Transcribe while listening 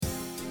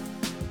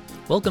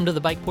Welcome to the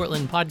Bike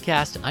Portland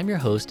podcast. I'm your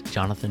host,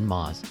 Jonathan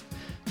Maas.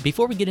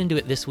 Before we get into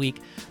it this week,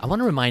 I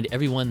want to remind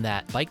everyone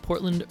that Bike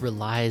Portland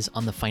relies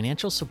on the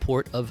financial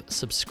support of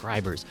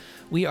subscribers.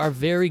 We are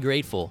very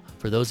grateful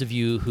for those of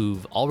you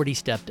who've already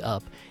stepped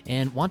up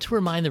and want to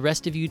remind the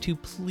rest of you to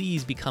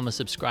please become a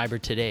subscriber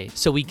today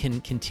so we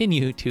can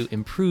continue to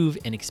improve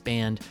and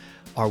expand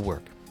our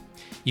work.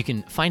 You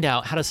can find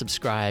out how to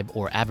subscribe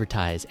or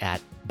advertise at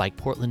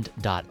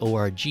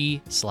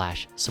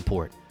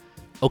bikeportland.org/support.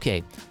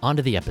 Okay, on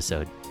to the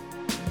episode.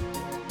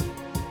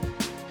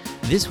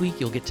 This week,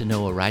 you'll get to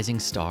know a rising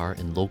star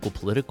in local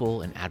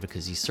political and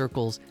advocacy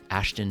circles,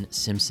 Ashton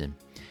Simpson.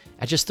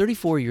 At just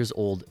 34 years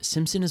old,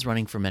 Simpson is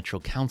running for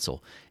Metro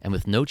Council, and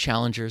with no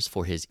challengers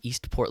for his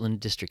East Portland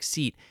district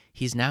seat,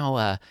 he's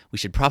now, we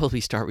should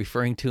probably start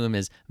referring to him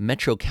as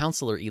Metro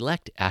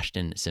Councilor-elect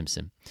Ashton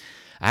Simpson.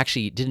 I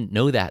actually didn't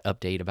know that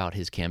update about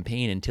his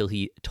campaign until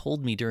he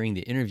told me during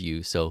the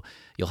interview, so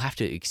you'll have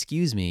to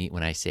excuse me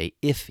when I say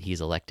if he's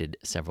elected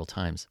several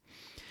times.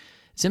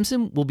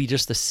 Simpson will be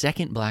just the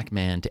second black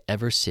man to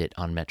ever sit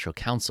on Metro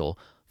Council,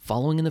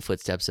 following in the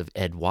footsteps of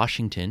Ed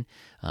Washington,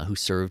 who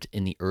served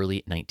in the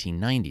early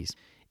 1990s.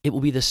 It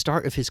will be the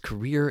start of his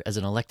career as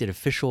an elected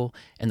official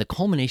and the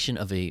culmination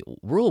of a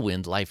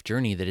whirlwind life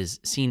journey that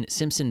has seen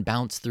Simpson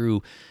bounce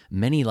through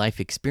many life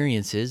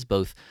experiences,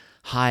 both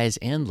highs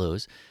and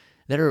lows,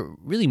 that are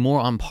really more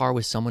on par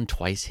with someone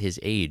twice his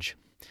age.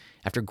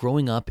 After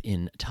growing up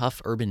in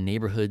tough urban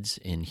neighborhoods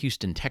in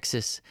Houston,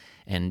 Texas,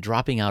 and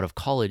dropping out of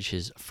college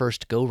his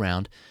first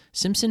go-round,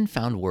 Simpson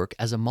found work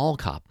as a mall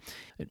cop.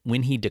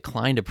 When he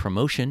declined a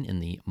promotion in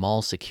the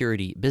mall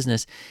security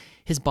business,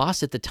 his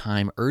boss at the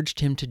time urged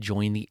him to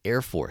join the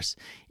Air Force,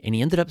 and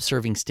he ended up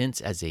serving stints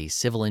as a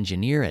civil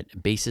engineer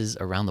at bases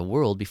around the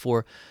world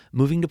before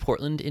moving to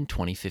Portland in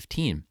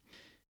 2015.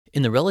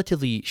 In the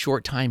relatively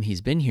short time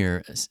he's been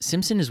here,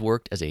 Simpson has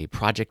worked as a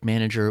project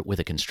manager with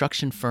a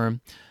construction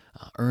firm,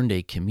 earned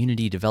a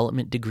community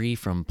development degree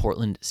from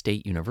Portland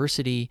State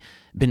University,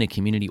 been a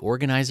community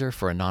organizer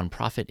for a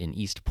nonprofit in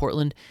East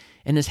Portland,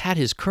 and has had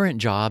his current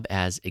job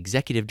as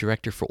executive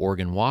director for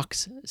Oregon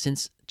Walks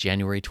since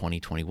January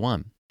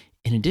 2021.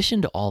 In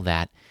addition to all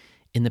that,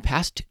 in the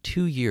past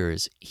 2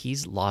 years,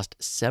 he's lost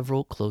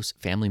several close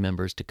family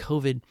members to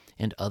COVID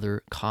and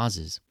other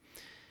causes.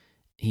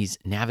 He's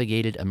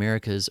navigated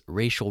America's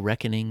racial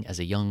reckoning as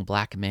a young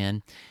black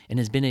man and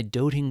has been a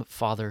doting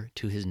father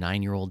to his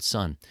 9-year-old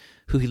son,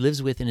 who he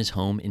lives with in his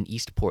home in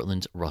East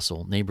Portland's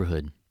Russell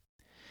neighborhood.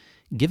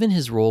 Given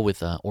his role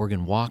with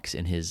Oregon Walks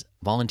and his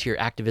volunteer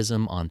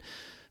activism on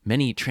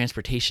many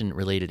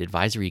transportation-related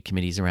advisory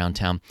committees around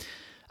town,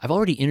 I've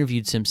already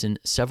interviewed Simpson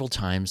several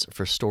times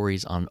for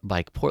stories on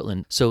Bike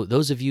Portland, so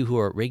those of you who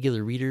are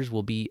regular readers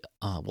will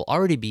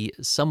already be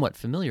somewhat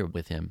familiar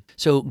with him.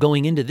 So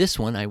going into this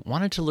one, I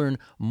wanted to learn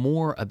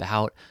more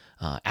about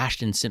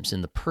Ashton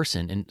Simpson, the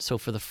person, and so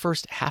for the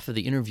first half of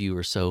the interview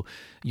or so,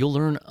 you'll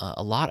learn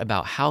a lot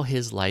about how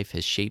his life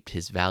has shaped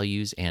his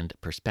values and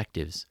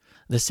perspectives.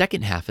 The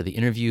second half of the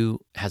interview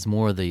has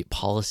more of the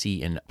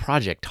policy and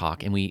project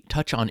talk, and we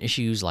touch on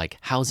issues like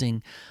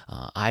housing,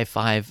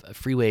 I-5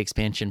 freeway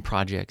expansion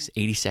projects,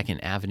 82nd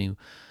Avenue,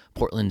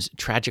 Portland's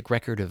tragic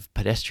record of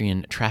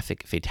pedestrian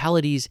traffic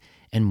fatalities,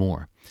 and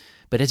more.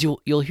 But as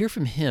you'll hear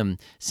from him,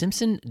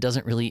 Simpson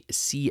doesn't really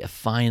see a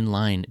fine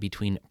line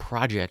between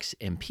projects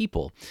and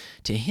people.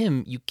 To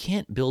him, you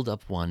can't build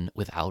up one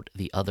without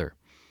the other.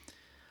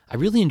 I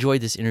really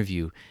enjoyed this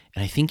interview,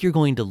 and I think you're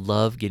going to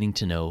love getting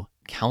to know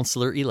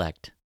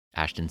Councilor-elect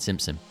Ashton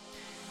Simpson.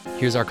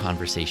 Here's our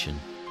conversation.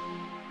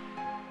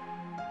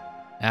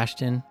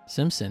 Ashton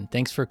Simpson,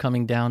 thanks for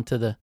coming down to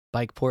the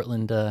Bike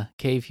Portland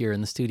cave here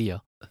in the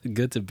studio.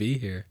 Good to be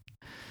here.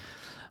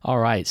 All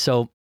right.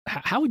 So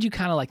how would you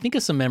kind of think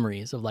of some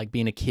memories of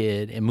being a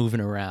kid and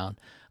moving around,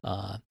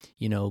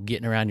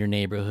 getting around your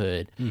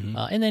neighborhood,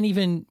 and then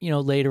even,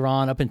 later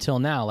on up until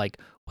now,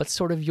 what's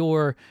sort of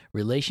your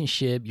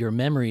relationship, your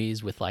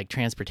memories with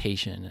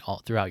transportation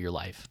all throughout your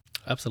life?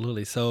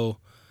 Absolutely. So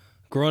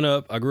growing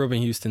up, I grew up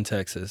in Houston,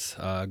 Texas.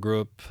 I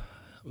grew up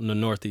on the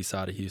northeast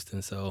side of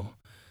Houston, so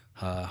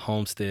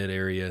Homestead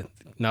area,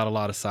 not a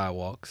lot of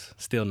sidewalks,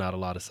 still not a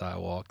lot of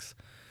sidewalks.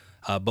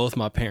 Both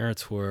my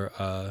parents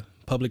were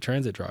public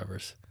transit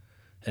drivers.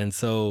 And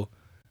so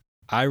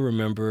I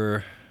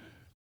remember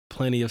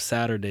plenty of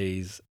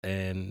Saturdays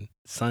and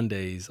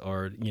Sundays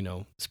or,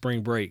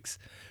 spring breaks,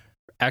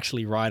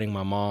 actually riding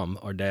my mom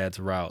or dad's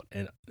route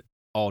and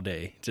all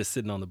day, just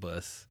sitting on the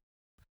bus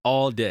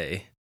all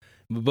day.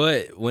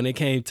 But when it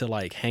came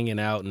to hanging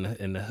out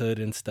in the hood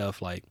and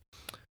stuff, I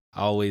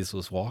always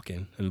was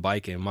walking and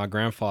biking. My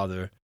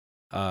grandfather,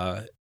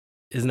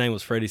 his name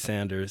was Freddie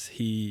Sanders.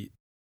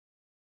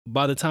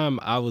 By the time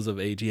I was of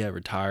age, he had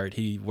retired.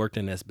 He worked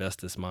in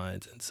asbestos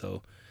mines. And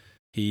so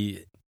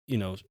he,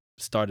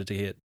 started to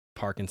hit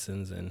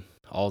Parkinson's and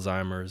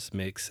Alzheimer's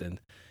mix. And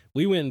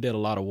we went and did a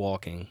lot of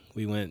walking.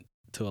 We went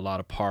to a lot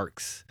of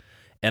parks.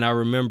 And I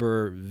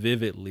remember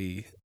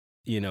vividly,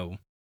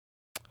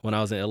 when I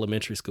was in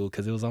elementary school,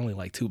 because it was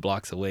only 2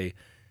 blocks away,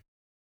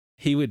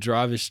 he would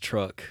drive his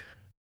truck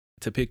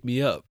to pick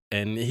me up.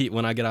 And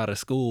when I got out of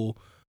school,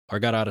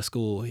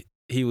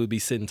 he would be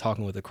sitting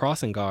talking with the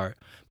crossing guard,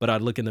 but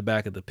I'd look in the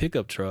back of the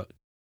pickup truck,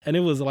 and it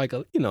was like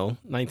a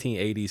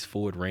 1980s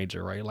Ford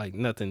Ranger, right? Like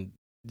nothing,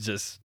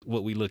 just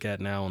what we look at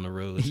now on the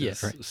road,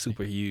 just right.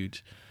 super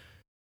huge.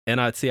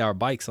 And I'd see our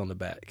bikes on the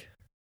back.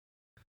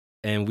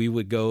 And we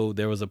would go,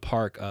 there was a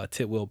park,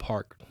 Titwell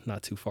Park,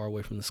 not too far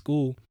away from the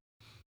school.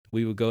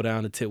 We would go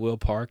down to Titwell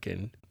Park,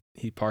 and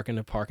he'd park in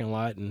the parking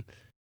lot, and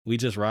we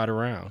just ride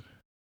around,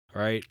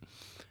 right?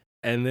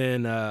 And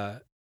then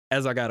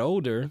as I got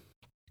older,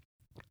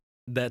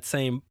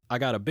 I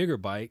got a bigger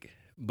bike,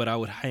 but I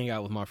would hang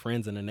out with my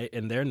friends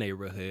in their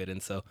neighborhood.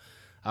 And so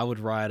I would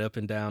ride up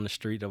and down the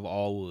street of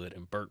Allwood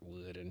and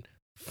Burtwood and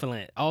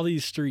Flint, all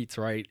these streets,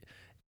 right?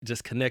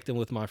 Just connecting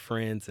with my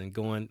friends and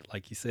going,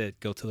 like you said,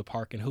 go to the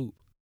park and hoop,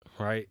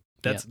 right?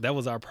 That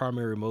was our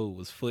primary mode,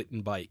 was foot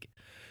and bike.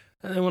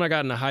 And then when I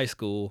got into high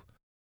school,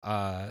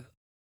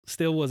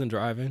 still wasn't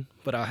driving,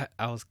 but I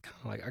was kind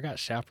of like, I got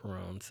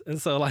chaperones. And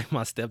so like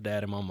my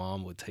stepdad and my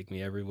mom would take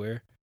me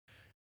everywhere.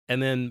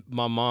 And then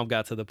my mom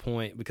got to the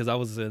point, because I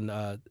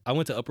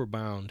went to Upward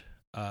Bound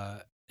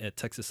at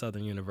Texas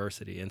Southern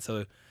University. And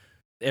so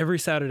every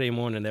Saturday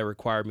morning, they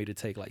required me to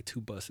take like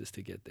 2 buses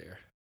to get there.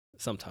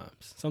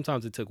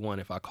 Sometimes it took 1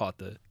 if I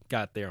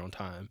got there on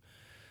time.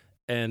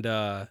 And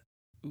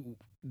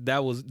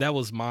that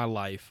was my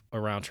life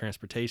around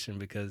transportation,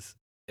 because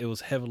it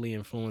was heavily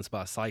influenced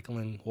by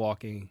cycling,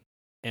 walking,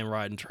 and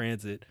riding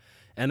transit.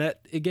 And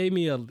it gave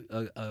me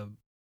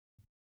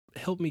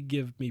helped me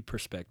give me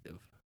perspective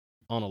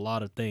on a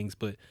lot of things,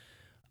 but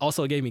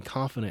also it gave me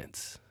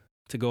confidence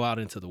to go out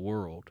into the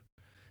world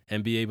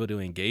and be able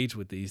to engage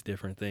with these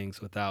different things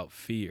without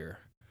fear.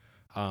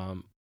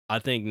 I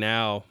think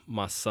now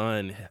my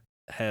son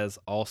has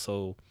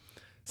also,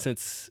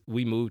 since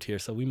we moved here,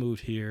 so we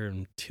moved here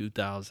in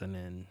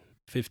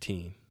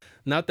 2015,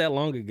 not that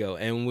long ago.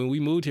 And when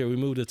we moved here, we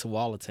moved to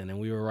Tualatin, and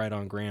we were right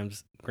on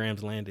Graham's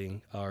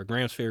Landing, or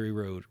Graham's Ferry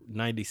Road,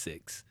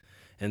 96.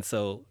 And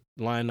so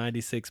Line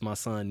 96, my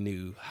son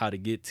knew how to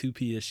get to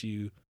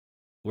PSU,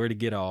 where to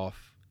get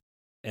off,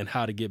 and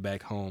how to get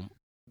back home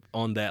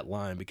on that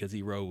line, because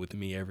he rode with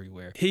me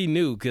everywhere. He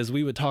knew, because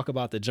we would talk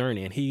about the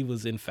journey, and he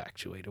was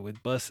infatuated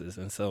with buses.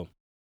 And so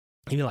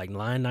he'd be like,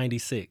 Line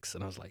 96.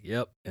 And I was like,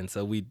 yep. And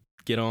so we'd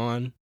get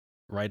on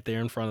right there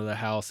in front of the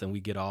house, and we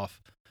get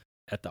off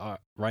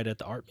right at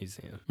the art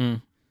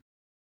museum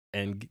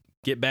and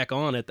get back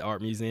on at the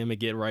art museum and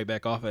get right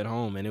back off at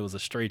home. And it was a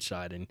straight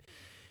shot. And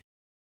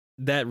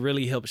that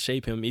really helped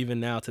shape him.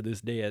 Even now to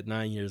this day at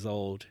 9 years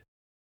old,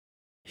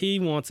 he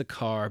wants a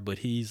car, but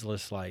he's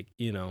just like,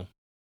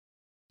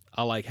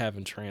 I like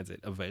having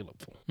transit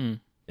available.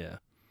 Yeah.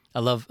 I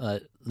love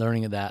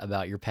learning that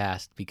about your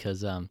past,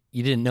 because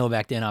you didn't know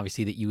back then,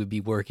 obviously, that you would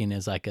be working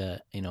as like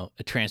a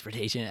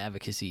transportation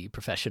advocacy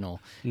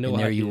professional. No, and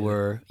there idea. You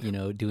were,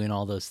 doing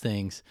all those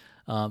things.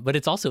 But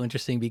it's also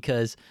interesting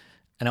because,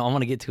 and I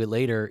want to get to it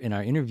later in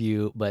our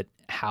interview, but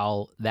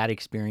how that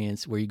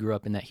experience where you grew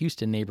up in that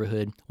Houston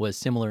neighborhood was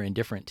similar and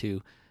different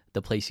to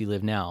the place you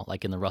live now,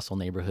 like in the Russell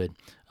neighborhood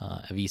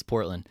of East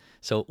Portland.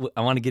 So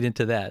I want to get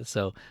into that.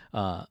 So,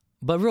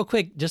 but real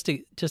quick, just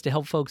to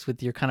help folks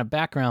with your kind of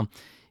background,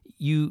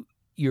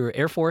 you're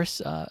Air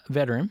Force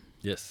veteran.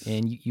 Yes.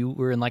 And you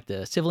were in like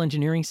the civil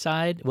engineering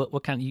side.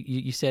 What kind of,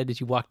 you said as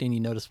you walked in, you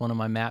noticed one of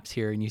my maps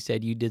here, and you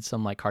said you did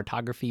some like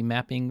cartography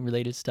mapping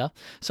related stuff.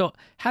 So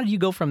how did you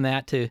go from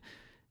that to,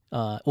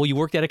 you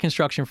worked at a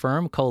construction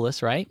firm,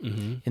 Colas, right?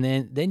 Mm-hmm.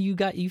 And then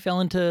you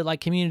fell into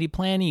like community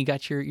planning. You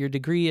got your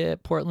degree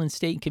at Portland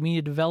State in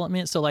community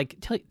development. So like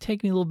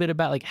take me a little bit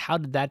about like how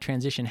did that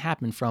transition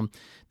happen from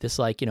this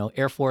like,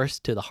 Air Force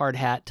to the hard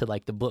hat to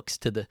like the books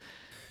to the,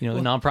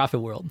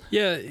 nonprofit world?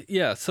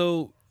 Yeah.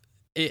 So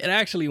it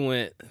actually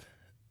went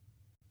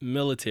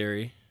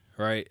military,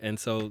 right? And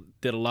so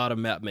did a lot of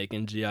map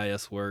making,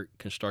 GIS work,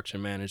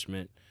 construction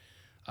management,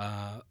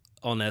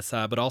 on that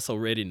side, but also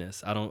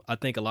readiness. I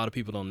think a lot of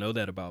people don't know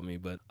that about me,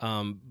 but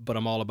I'm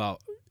all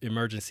about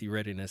emergency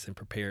readiness and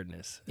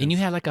preparedness. And you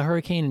had like a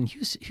hurricane in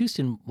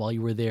Houston while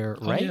you were there,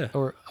 right?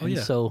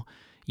 Yeah. So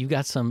you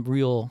got some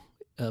real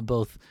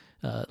both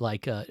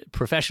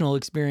professional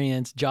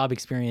experience, job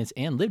experience,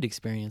 and lived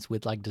experience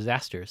with like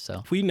disasters.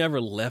 So we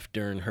never left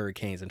during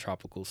hurricanes and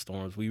tropical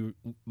storms.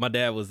 My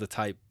dad was the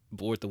type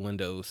board the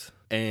windows,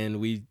 and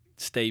we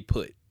stayed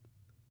put.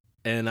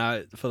 And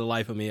for the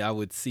life of me, I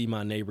would see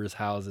my neighbors'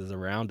 houses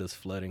around us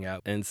flooding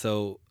out. And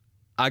so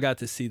I got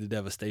to see the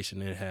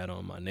devastation it had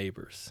on my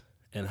neighbors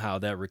and how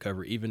that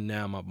recovered. Even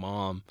now, my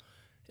mom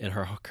in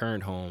her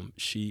current home,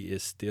 she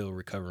is still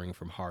recovering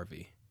from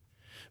Harvey.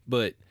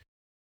 But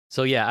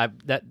so yeah,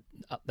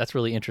 that's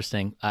really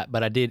interesting.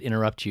 But I did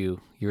interrupt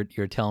you.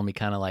 You're telling me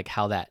kind of like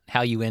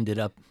how you ended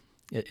up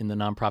in the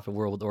nonprofit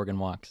world with Oregon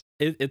Walks.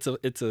 It's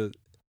a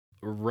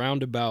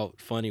roundabout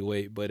funny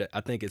way, but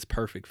I think it's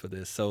perfect for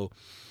this. So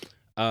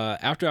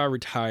after I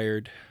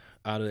retired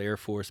out of the Air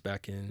Force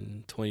back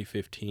in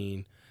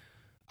 2015,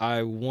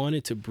 I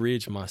wanted to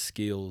bridge my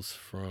skills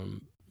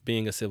from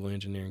being a civil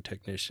engineering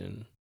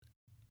technician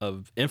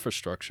of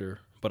infrastructure,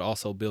 but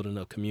also building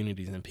up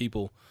communities and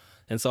people.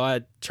 And so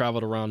I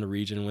traveled around the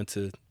region, went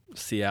to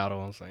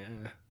Seattle. I was like,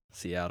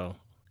 Seattle.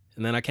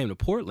 And then I came to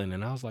Portland,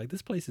 and I was like,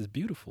 this place is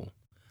beautiful.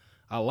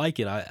 I like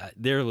it.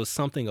 There was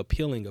something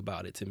appealing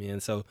about it to me.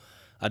 And so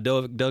I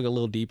dug a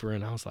little deeper,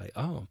 and I was like,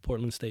 oh,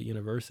 Portland State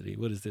University.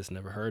 What is this?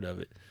 Never heard of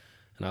it.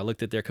 And I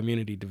looked at their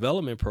community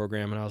development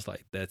program, and I was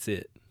like, that's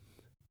it.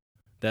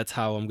 That's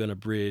how I'm going to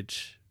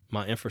bridge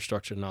my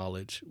infrastructure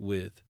knowledge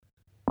with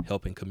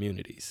helping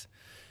communities.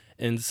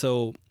 And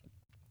so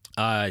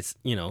I,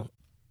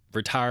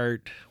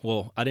 retired.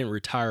 Well, I didn't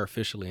retire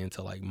officially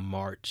until like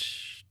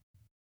March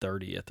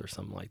 30th or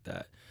something like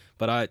that.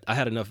 But I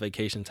had enough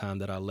vacation time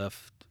that I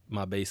left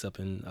my base up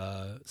in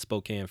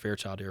Spokane,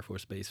 Fairchild Air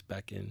Force Base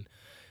back in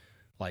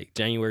like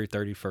January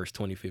 31st,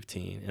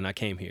 2015. And I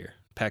came here,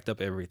 packed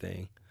up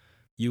everything.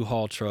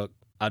 U-Haul truck.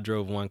 I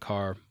drove one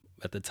car.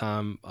 At the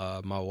time,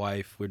 my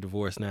wife, we're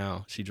divorced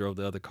now, she drove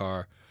the other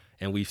car,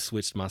 and we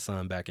switched my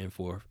son back and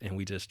forth, and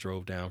we just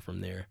drove down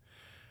from there.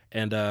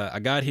 And I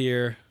got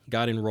here,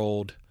 got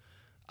enrolled,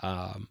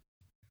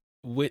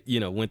 went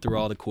through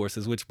all the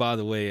courses, which, by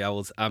the way, I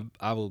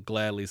will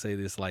gladly say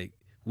this, like,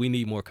 we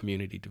need more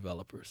community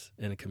developers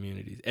in the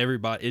communities.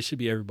 It should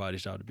be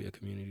everybody's job to be a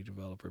community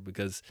developer,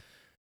 because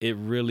it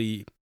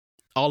really,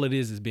 all it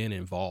is being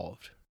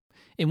involved.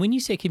 And when you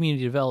say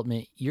community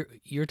development,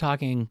 you're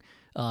talking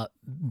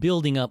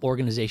building up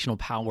organizational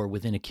power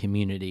within a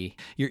community.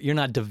 You're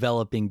not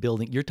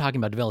building. You're talking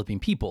about developing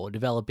people,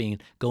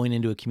 going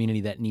into a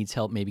community that needs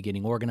help, maybe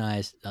getting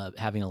organized,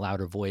 having a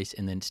louder voice,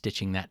 and then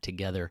stitching that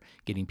together,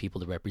 getting people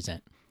to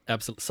represent.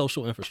 Absolutely.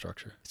 Social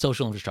infrastructure.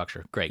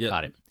 Great. Yep.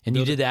 Got it. And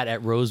you did that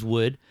at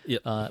Rosewood,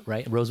 yep.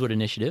 Right? Rosewood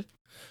Initiative.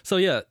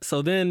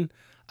 So then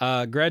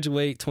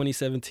graduate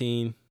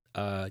 2017,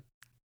 2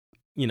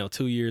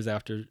 years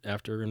after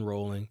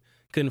enrolling.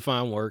 Couldn't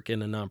find work in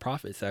the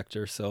nonprofit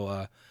sector,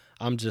 so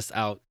I'm just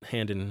out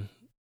handing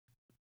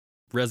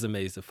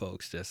resumes to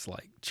folks, just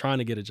like trying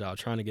to get a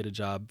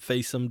job,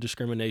 face some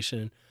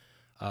discrimination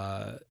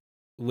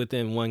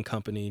within one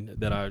company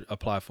that I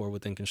applied for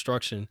within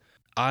construction.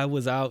 I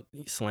was out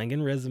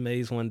slanging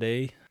resumes one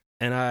day,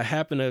 and I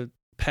happened to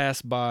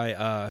pass by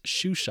a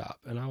shoe shop,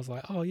 and I was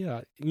like, oh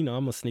yeah, I'm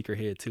a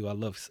sneakerhead too. I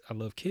love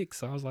kicks,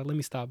 so I was like, let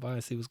me stop by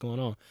and see what's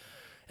going on.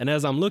 And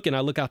as I'm looking,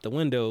 I look out the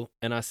window,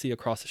 and I see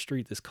across the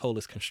street this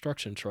Colas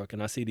construction truck,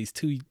 and I see these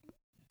two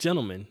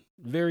gentlemen,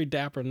 very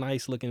dapper,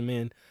 nice-looking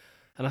men.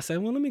 And I said,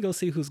 well, let me go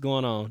see who's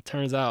going on.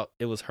 Turns out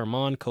it was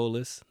Herman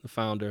Colas, the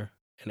founder,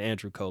 and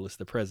Andrew Colas,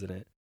 the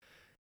president.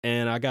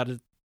 And I got a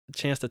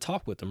chance to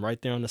talk with them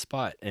right there on the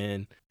spot.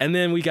 And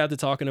then we got to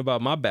talking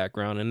about my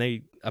background, and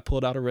I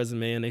pulled out a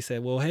resume, and they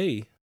said, well,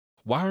 hey,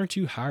 why aren't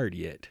you hired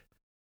yet?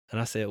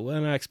 And I said, well,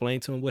 and I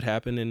explained to them what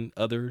happened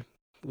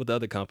with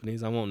other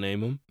companies. I won't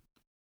name them.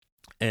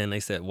 And they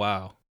said,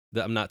 wow,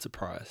 I'm not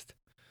surprised.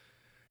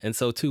 And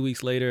so 2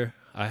 weeks later,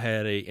 I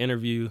had an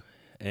interview,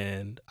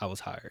 and I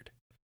was hired.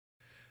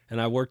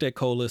 And I worked at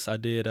Colas. I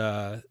did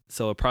a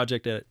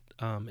project at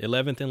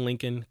 11th and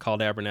Lincoln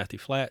called Abernathy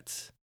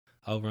Flats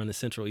over on the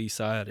Central East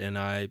Side. And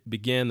I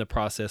began the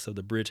process of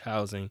the bridge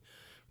housing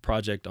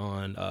project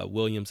on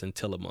Williams and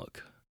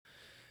Tillamook.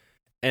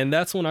 And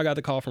that's when I got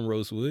the call from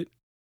Rosewood.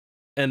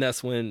 And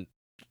that's when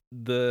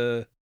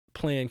the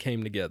plan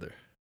came together.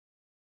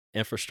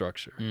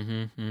 Infrastructure,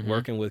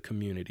 working with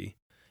community.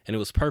 And it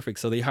was perfect.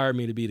 So they hired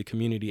me to be the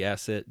community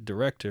asset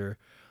director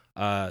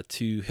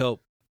to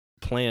help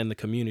plan the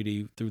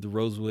community through the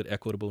Rosewood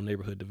Equitable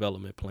Neighborhood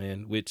Development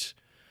Plan, which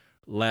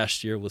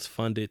last year was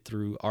funded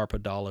through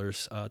ARPA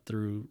dollars,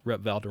 through Rep.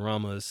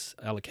 Valderrama's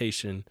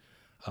allocation,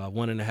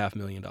 $1.5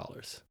 million.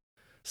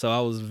 So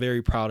I was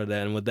very proud of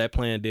that. And what that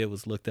plan did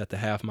was looked at the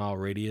half-mile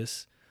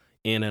radius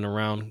in and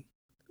around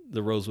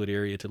the Rosewood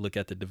area to look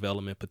at the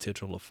development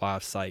potential of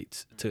 5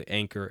 sites to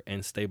anchor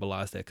and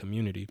stabilize that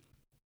community.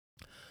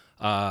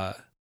 And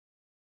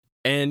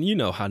you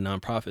know how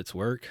nonprofits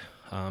work.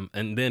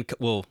 And then,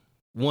 how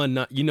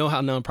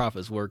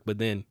nonprofits work, but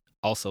then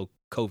also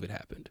COVID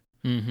happened.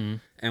 Mm-hmm.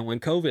 And when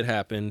COVID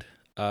happened,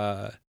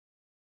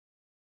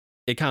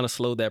 it kind of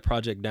slowed that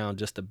project down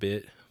just a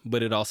bit,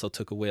 but it also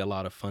took away a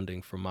lot of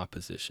funding from my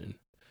position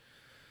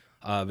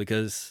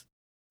because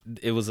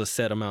it was a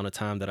set amount of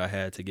time that I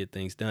had to get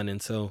things done.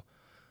 And so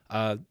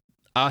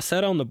I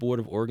sat on the board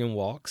of Oregon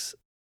Walks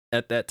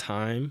at that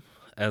time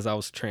as I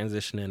was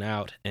transitioning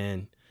out,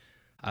 and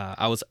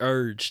I was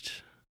urged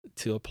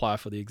to apply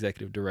for the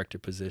executive director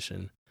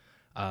position.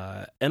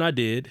 And I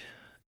did.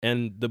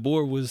 And the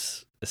board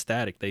was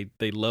ecstatic.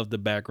 They loved the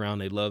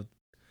background. They loved,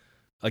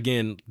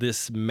 again,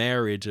 this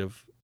marriage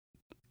of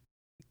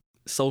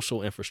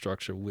social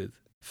infrastructure with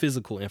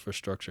physical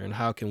infrastructure, and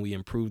how can we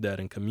improve that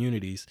in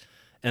communities,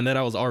 and that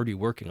I was already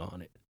working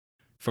on it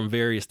from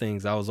various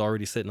things. I was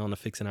already sitting on the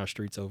Fixing Our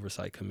Streets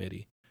Oversight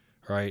Committee,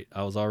 right?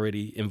 I was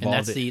already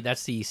involved. And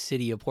that's the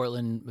City of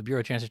Portland Bureau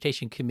of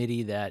Transportation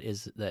Committee that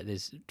is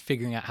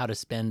figuring out how to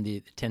spend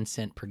the 10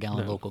 cent per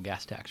gallon local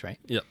gas tax, right?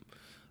 Yep.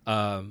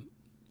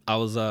 I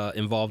was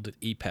involved with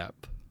EPAP,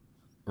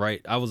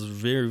 right? I was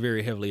very,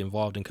 very heavily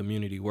involved in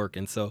community work.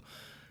 And so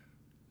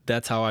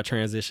that's how I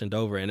transitioned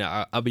over. And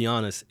I'll be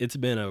honest, it's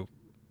been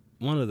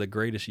one of the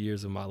greatest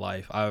years of my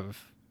life.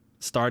 I've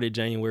started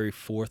January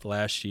 4th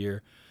last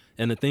year,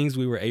 and the things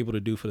we were able to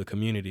do for the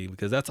community,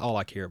 because that's all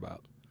I care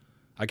about.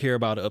 I care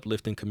about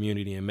uplifting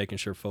community and making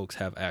sure folks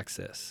have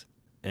access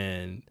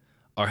and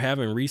are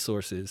having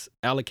resources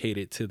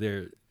allocated to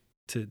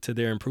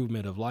their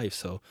improvement of life.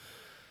 So,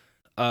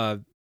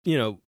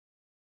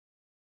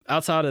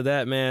 outside of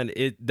that, man,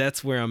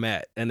 that's where I'm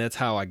at, and that's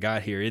how I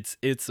got here. It's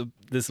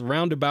this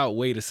roundabout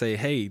way to say,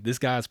 hey, this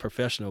guy's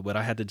professional, but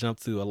I had to jump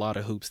through a lot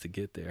of hoops to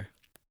get there.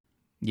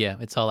 Yeah,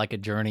 it's all like a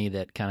journey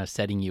that kind of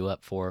setting you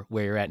up for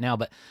where you're at now.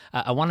 But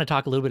I want to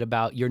talk a little bit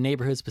about your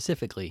neighborhood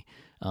specifically,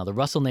 the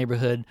Russell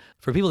neighborhood.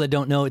 For people that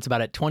don't know, it's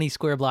about a 20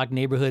 square block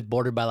neighborhood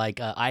bordered by like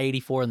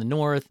I-84 in the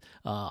north,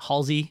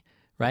 Halsey,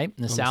 right,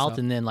 in the south,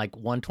 and then like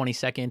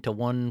 122nd to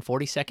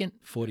 142nd?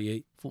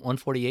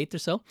 148th or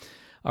so.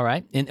 All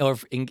right.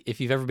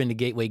 If you've ever been to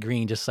Gateway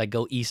Green, just like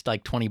go east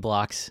like 20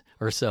 blocks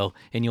or so,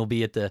 and you'll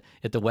be at the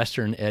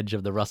western edge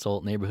of the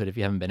Russell neighborhood if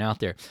you haven't been out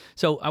there.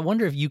 So I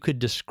wonder if you could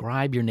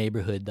describe your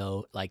neighborhood,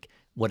 though, like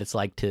what it's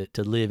like to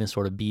live and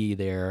sort of be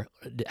there.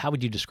 How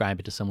would you describe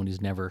it to someone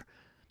who's never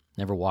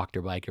walked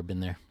or biked or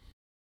been there?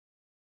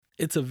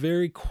 It's a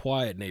very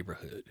quiet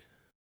neighborhood.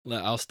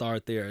 I'll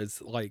start there.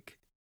 It's like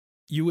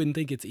you wouldn't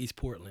think it's East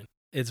Portland.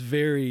 It's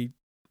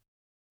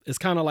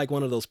kind of like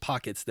one of those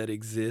pockets that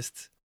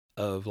exists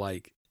of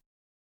like,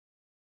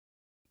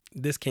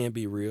 this can't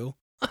be real.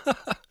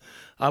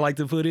 I like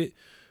to put it,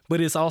 but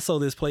it's also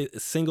this place,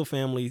 single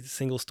family,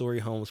 single story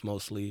homes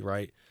mostly,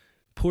 right?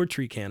 Poor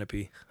tree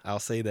canopy. I'll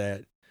say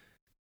that.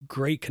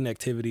 Great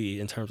connectivity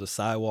in terms of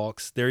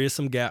sidewalks. There is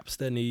some gaps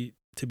that need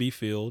to be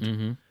filled.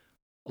 Mm-hmm.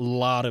 A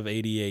lot of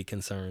ADA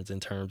concerns in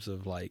terms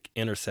of like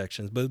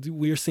intersections, but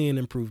we're seeing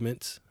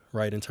improvements,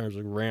 right? In terms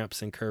of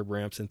ramps and curb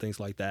ramps and things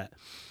like that.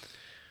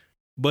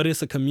 But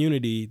it's a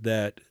community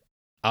that,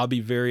 I'll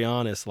be very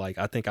honest, like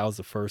I think I was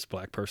the first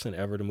Black person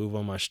ever to move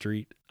on my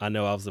street. I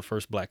know I was the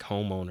first Black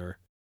homeowner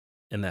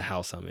in the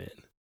house I'm in.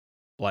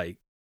 Like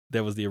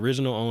there was the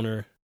original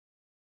owner,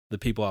 the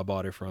people I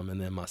bought it from, and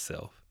then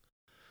myself.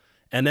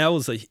 And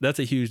that's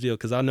a huge deal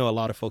because I know a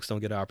lot of folks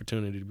don't get an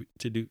opportunity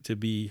to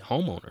be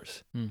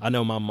homeowners. I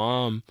know my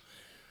mom,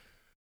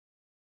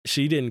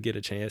 she didn't get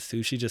a chance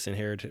to. She just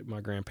inherited my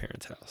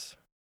grandparents' house,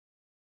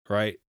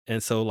 right?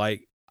 And so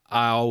like,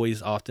 I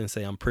always often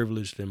say I'm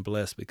privileged and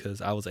blessed because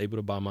I was able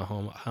to buy my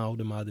home. How old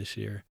am I this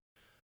year?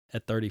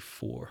 At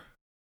 34.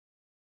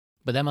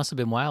 But that must have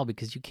been wild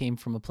because you came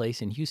from a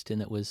place in Houston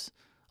that was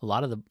a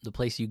lot of the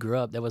place you grew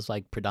up that was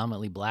like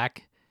predominantly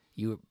Black.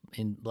 You were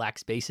in Black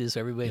spaces, so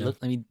everybody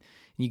looked. I mean,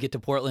 you get to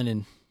Portland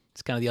and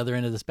it's kind of the other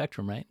end of the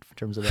spectrum, right? In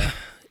terms of that.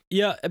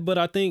 Yeah, but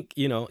I think,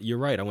 you're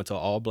right. I went to an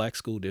all Black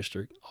school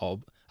district. I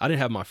didn't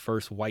have my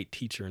first white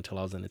teacher until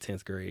I was in the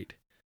 10th grade.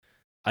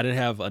 I didn't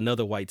have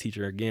another white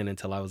teacher again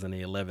until I was in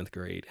the 11th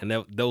grade. And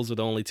those were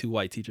the only two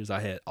white teachers I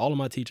had. All of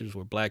my teachers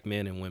were Black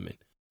men and women,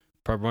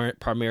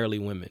 primarily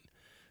women.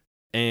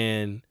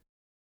 And,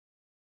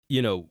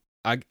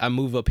 I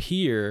move up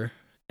here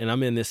and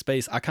I'm in this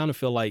space. I kind of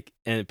feel like,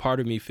 and part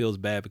of me feels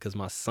bad because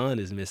my son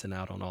is missing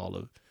out on all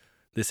of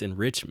this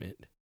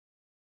enrichment.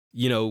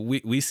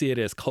 We see it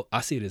as,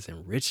 I see it as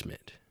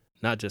enrichment,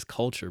 not just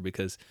culture,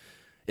 because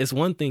it's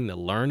one thing to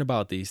learn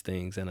about these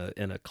things in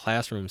a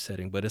classroom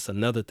setting, but it's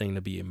another thing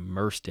to be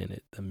immersed in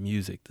it. The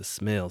music, the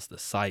smells, the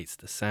sights,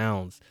 the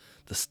sounds,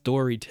 the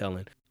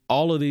storytelling.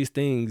 All of these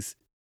things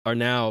are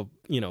now,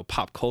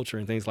 pop culture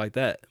and things like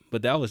that.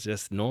 But that was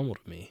just normal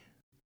to me.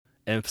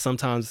 And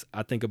sometimes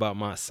I think about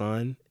my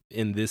son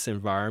in this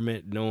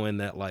environment, knowing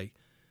that like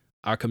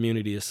our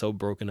community is so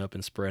broken up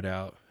and spread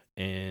out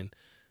and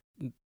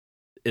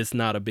it's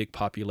not a big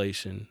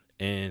population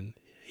and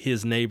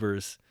his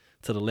neighbors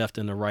to the left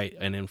and the right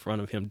and in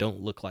front of him don't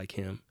look like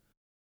him.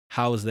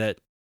 How is that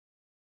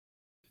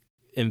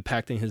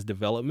impacting his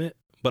development?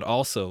 But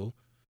also,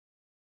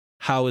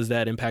 how is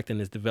that impacting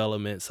his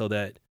development so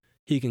that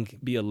he can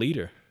be a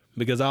leader?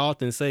 Because I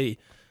often say,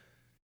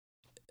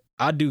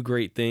 I do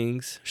great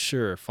things,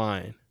 sure,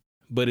 fine,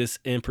 but it's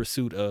in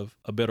pursuit of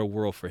a better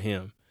world for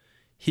him.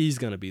 He's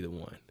going to be the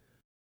one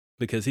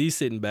because he's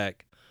sitting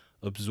back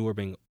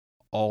absorbing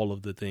all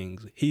of the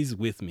things. He's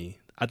with me.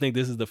 I think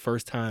this is the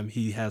first time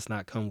he has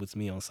not come with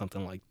me on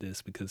something like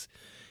this because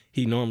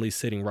he normally is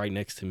sitting right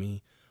next to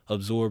me,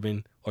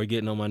 absorbing or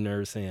getting on my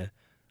nerves saying,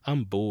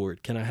 I'm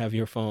bored. Can I have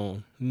your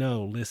phone?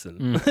 No,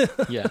 listen.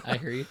 Yeah, I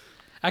hear you.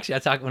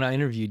 Actually, when I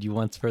interviewed you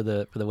once for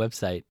the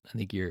website, I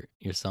think your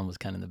son was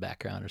kind of in the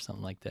background or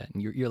something like that.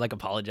 And you're like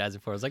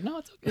apologizing for it. I was like, no,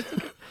 it's okay. It's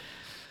okay.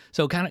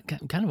 So kind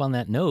of on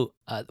that note,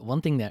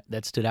 one thing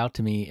that stood out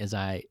to me as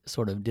I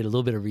sort of did a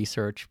little bit of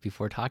research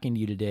before talking to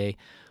you today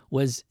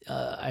was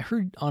I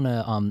heard on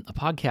a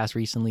podcast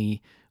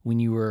recently when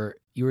you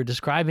were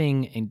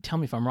describing, and tell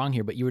me if I'm wrong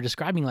here, but you were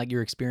describing like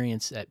your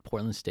experience at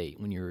Portland State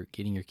when you were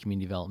getting your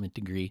community development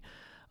degree,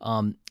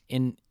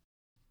 and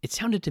it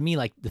sounded to me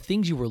like the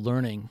things you were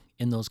learning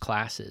in those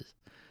classes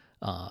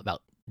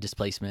about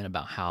displacement,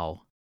 about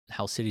how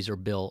cities are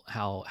built,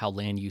 how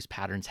land use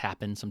patterns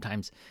happen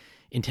sometimes.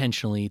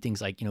 intentionally,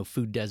 things like,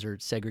 food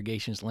deserts,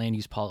 segregations, land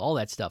use policy, all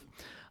that stuff.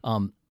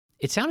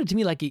 It sounded to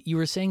me like you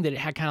were saying that it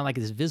had kind of like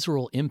this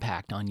visceral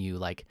impact on you,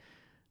 like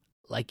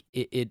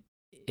it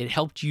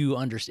helped you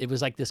understand. It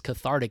was like this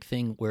cathartic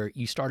thing where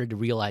you started to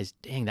realize,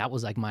 dang, that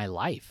was like my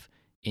life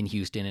in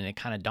Houston, and it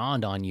kind of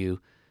dawned on you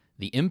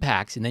the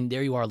impacts, and then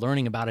there you are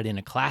learning about it in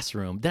a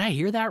classroom. Did I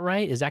hear that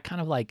right? Is that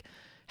kind of like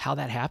how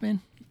that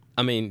happened?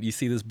 I mean, you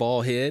see this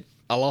bald head?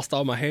 I lost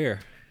all my hair.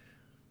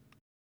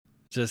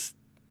 Just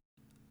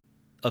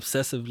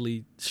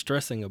obsessively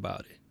stressing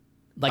about it.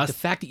 Like the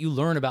fact that you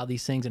learn about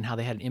these things and how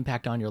they had an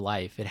impact on your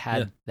life, it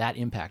had that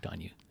impact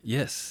on you.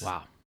 Yes.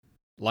 Wow.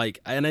 Like,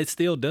 and it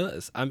still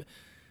does. I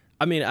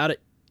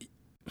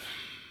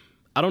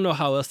don't know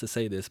how else to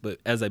say this, but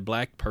as a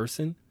Black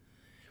person,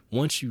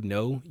 once you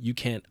know, you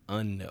can't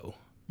unknow.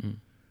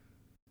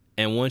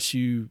 And once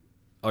you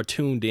are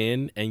tuned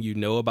in and you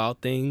know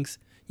about things,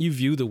 you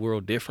view the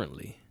world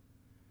differently.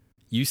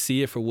 You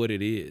see it for what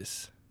it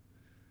is.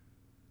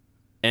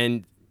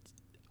 And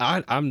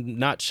I'm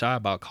not shy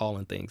about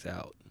calling things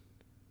out,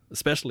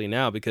 especially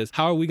now, because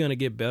how are we going to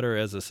get better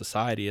as a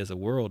society, as a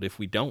world, if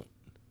we don't?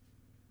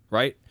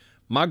 Right?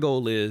 My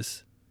goal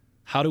is,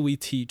 how do we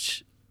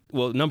teach?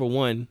 Well, number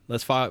one,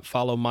 let's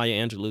follow Maya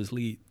Angelou's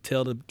lead.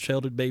 Tell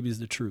the babies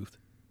the truth,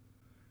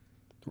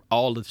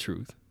 all the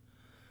truth,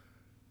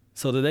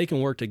 so that they can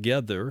work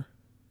together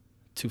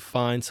to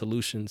find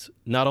solutions,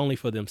 not only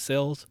for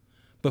themselves,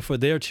 but for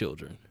their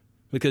children.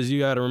 Because you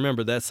got to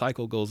remember, that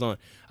cycle goes on.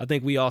 I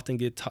think we often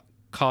get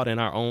caught in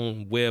our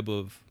own web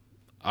of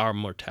our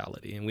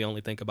mortality, and we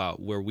only think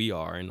about where we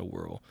are in the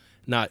world,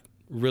 not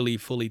really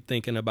fully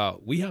thinking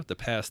about, we have to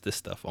pass this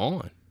stuff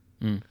on.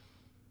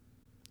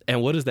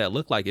 And what does that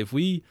look like? If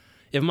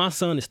my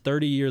son is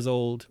 30 years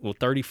old,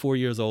 34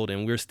 years old,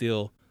 and we're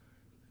still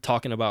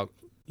talking about,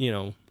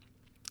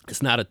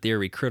 it's not a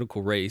theory,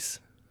 critical race,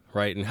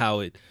 right? And how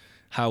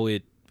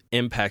it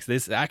impacts,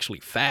 this is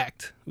actually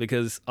fact,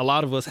 because a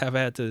lot of us have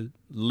had to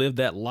live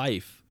that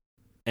life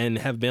and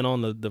have been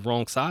on the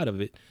wrong side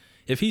of it.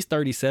 If he's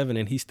 37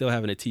 and he's still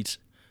having to teach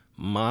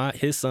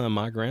his son,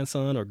 my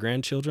grandson or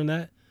grandchildren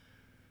that,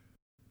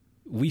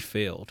 we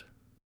failed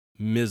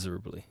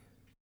miserably.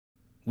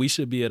 We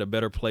should be at a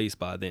better place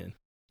by then.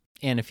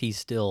 And if he's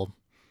still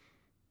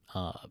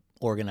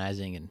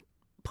organizing and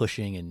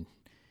pushing and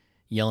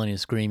yelling and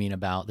screaming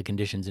about the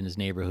conditions in his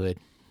neighborhood.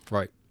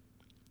 Right.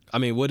 I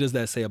mean, what does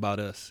that say about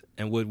us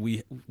and what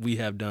we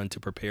have done to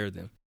prepare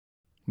them?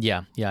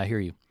 Yeah, I hear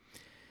you.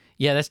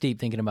 Yeah, that's deep,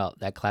 thinking about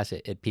that class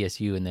at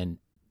PSU, and then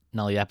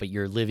not only that, but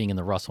you're living in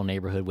the Russell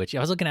neighborhood, which I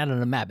was looking at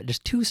on a map, but there's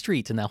 2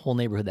 streets in that whole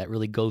neighborhood that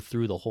really go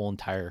through the whole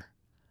entire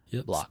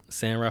block.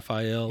 San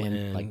Rafael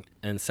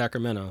and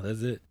Sacramento,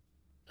 that's it.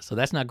 So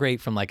that's not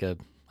great from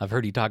I've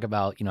heard you talk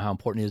about, how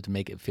important it is to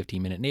make it a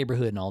 15-minute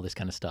neighborhood and all this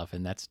kind of stuff,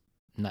 and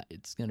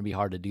it's going to be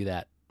hard to do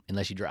that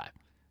unless you drive,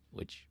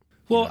 which...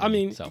 Well, I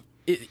mean,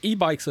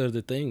 e-bikes are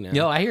the thing now.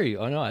 No, I hear you.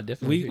 Oh, no, I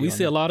definitely We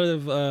see a lot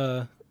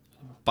of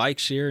bike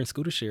share and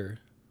scooter share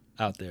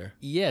out there.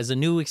 Yeah, is a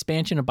new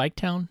expansion of Bike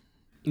Town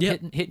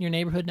hitting your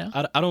neighborhood now?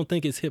 I don't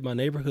think it's hit my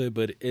neighborhood,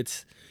 but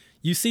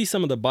you see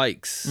some of the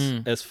bikes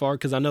as far,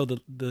 because I know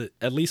the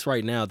at least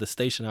right now, the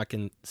station I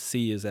can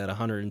see is at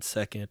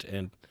 102nd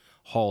and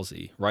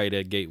Halsey, right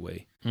at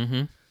Gateway.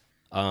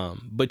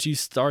 But you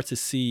start to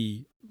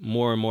see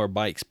more and more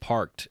bikes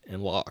parked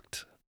and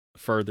locked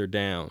further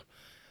down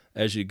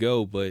as you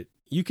go. But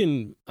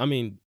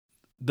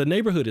the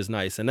neighborhood is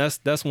nice, and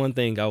that's one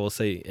thing I will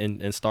say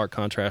in stark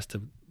contrast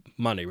to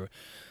my neighborhood.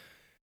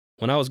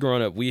 When I was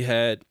growing up, we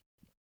had,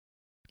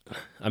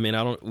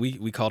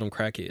 we called them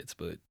crackheads,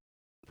 but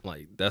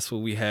that's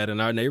what we had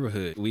in our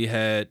neighborhood. We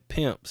had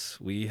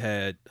pimps, we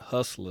had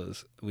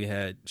hustlers, we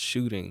had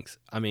shootings.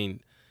 I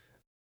mean,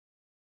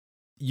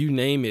 you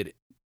name it,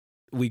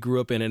 we grew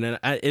up in it.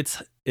 And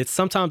it's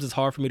sometimes it's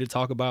hard for me to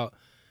talk about,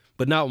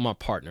 but not with my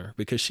partner,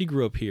 because she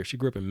grew up here. She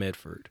grew up in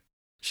Medford.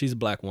 She's a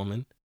Black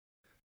woman,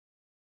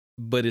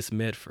 but it's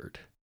Medford.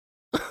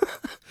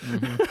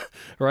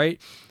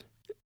 Right?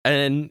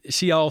 And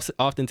she also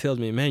often tells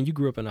me, man, you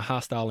grew up in a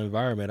hostile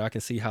environment. I can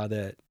see how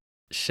that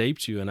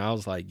shaped you. And I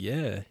was like,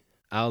 yeah.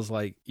 I was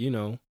like,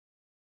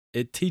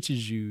 it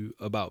teaches you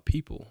about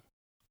people.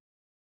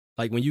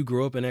 Like, when you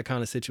grow up in that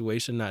kind of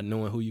situation, not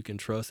knowing who you can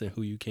trust and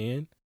who you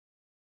can,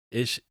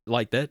 it's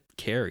like that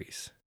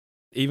carries.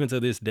 Even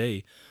to this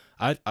day,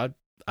 I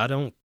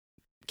don't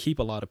keep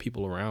a lot of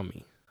people around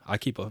me. I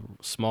keep a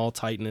small,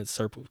 tight-knit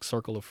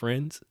circle of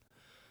friends.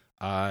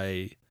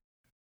 I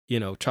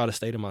try to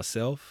stay to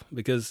myself,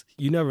 because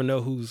you never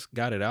know who's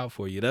got it out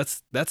for you.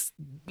 That's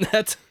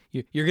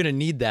You're going to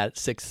need that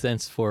sixth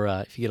sense for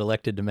if you get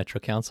elected to Metro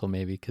Council,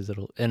 maybe, because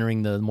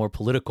entering the more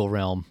political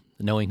realm,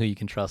 knowing who you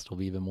can trust will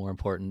be even more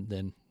important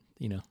than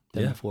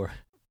before.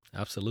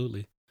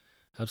 Absolutely.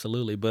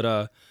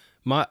 But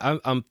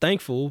I'm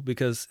thankful,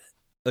 because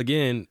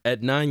again,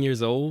 at 9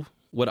 years old,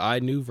 what I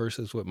knew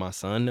versus what my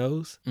son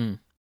knows,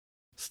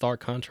 stark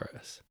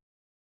contrast.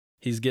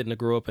 He's getting to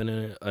grow up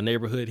in a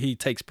neighborhood he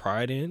takes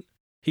pride in.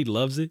 He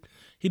loves it.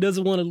 He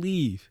doesn't want to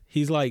leave.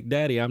 He's like,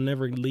 Daddy, I'm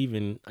never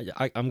leaving.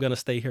 I'm going to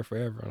stay here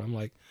forever. And I'm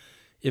like,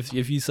 if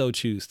you so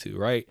choose to,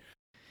 right?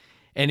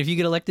 And if you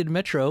get elected to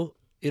Metro,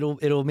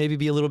 it'll maybe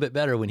be a little bit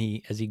better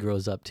as he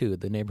grows up too.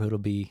 The neighborhood will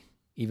be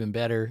even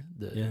better.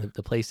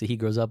 The place that he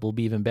grows up will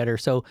be even better.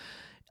 So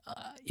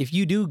if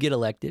you do get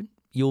elected,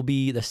 you'll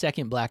be the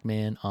second black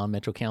man on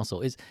Metro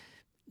Council.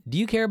 Do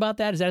you care about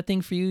that? Is that a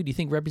thing for you? Do you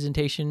think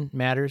representation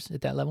matters at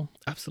that level?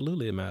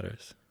 Absolutely, it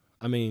matters.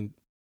 I mean,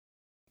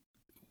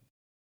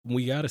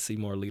 we got to see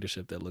more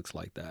leadership that looks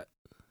like that.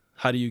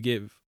 How do you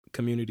give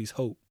communities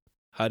hope?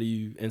 How do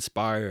you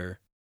inspire,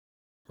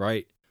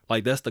 right?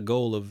 Like, that's the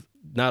goal of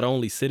not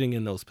only sitting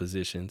in those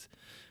positions,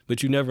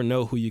 but you never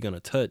know who you're going to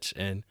touch.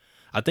 And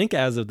I think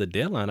as of the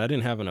deadline, I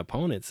didn't have an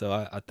opponent, so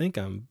I think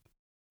I'm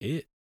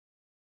it.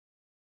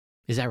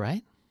 Is that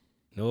right?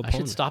 No opponent. I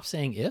should stop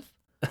saying if?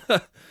 No.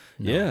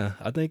 Yeah,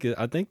 I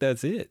think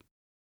that's it.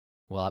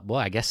 Well, boy,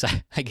 I guess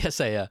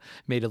I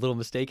made a little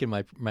mistake in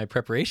my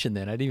preparation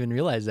then. I didn't even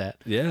realize that.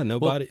 Yeah,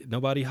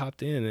 nobody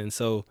hopped in, and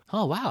so.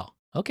 Oh, wow.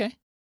 Okay.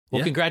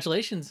 Well,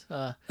 Congratulations,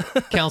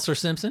 Counselor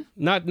Simpson.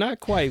 Not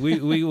quite.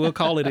 We will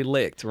call it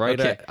elect, right?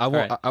 Okay.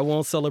 I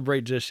won't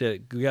celebrate just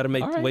yet. We got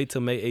to wait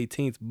till May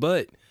 18th.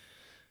 But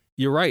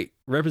you're right.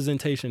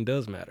 Representation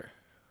does matter.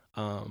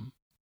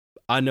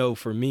 I know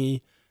for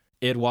me,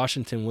 Ed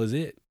Washington was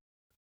it,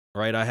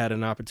 right? I had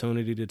an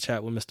opportunity to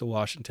chat with Mr.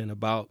 Washington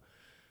about,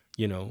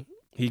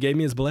 he gave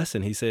me his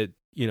blessing. He said,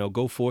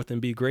 go forth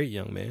and be great,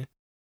 young man.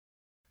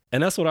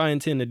 And that's what I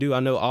intend to do. I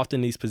know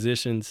often these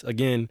positions,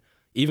 again,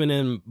 even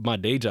in my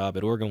day job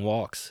at Oregon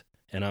Walks,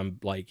 and I'm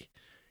like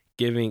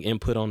giving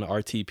input on the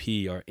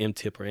RTP or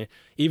MTIP, or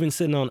even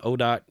sitting on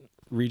ODOT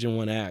Region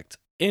 1 Act,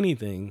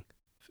 anything,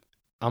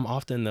 I'm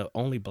often the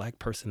only black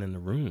person in the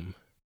room.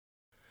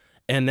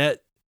 And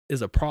that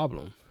is a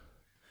problem,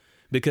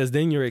 because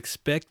then you're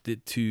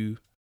expected to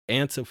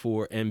answer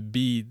for and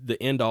be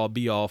the end all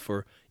be all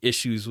for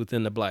issues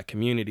within the black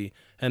community.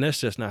 And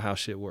that's just not how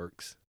shit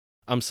works.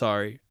 I'm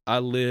sorry. I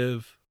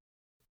live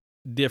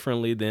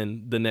differently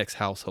than the next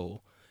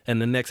household,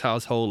 and the next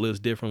household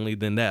lives differently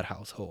than that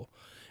household.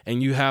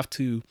 And you have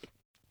to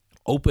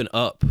open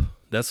up.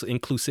 That's what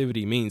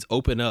inclusivity means.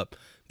 Open up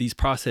these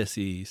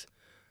processes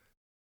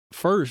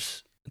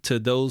first to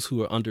those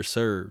who are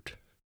underserved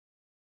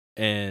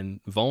and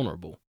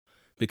vulnerable,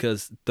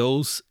 because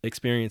those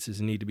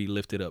experiences need to be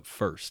lifted up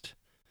first,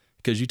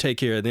 because you take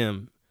care of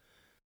them,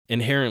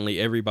 inherently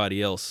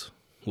everybody else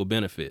will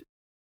benefit.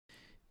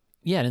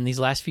 Yeah, and in these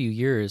last few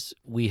years,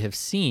 we have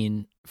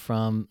seen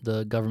from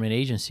the government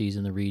agencies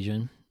in the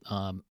region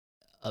a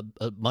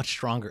much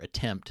stronger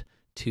attempt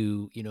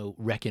to,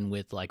 reckon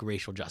with like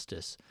racial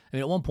justice. I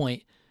mean, at one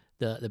point,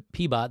 the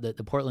PBOT,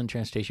 the Portland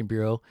Transportation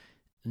Bureau,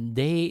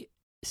 they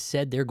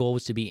said their goal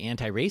was to be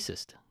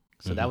anti-racist.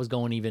 So that was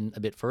going even a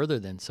bit further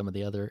than some of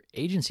the other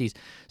agencies.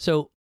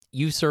 So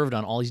you've served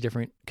on all these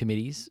different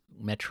committees,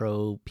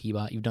 Metro,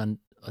 PBOT. You've done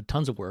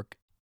tons of work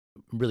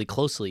really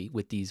closely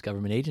with these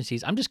government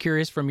agencies. I'm just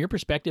curious, from your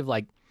perspective,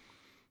 like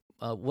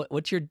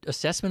what's your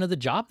assessment of the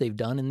job they've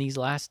done in these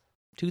last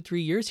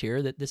 2-3 years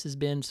here, that this has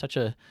been such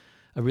a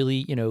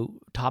really,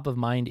 top of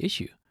mind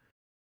issue?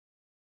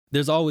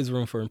 There's always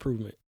room for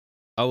improvement.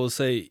 I will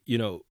say,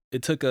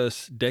 it took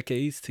us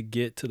decades to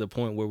get to the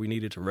point where we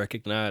needed to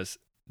recognize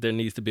there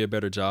needs to be a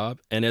better job.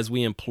 And as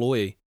we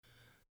employ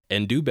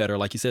and do better,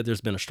 like you said,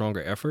 there's been a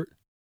stronger effort,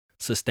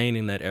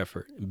 sustaining that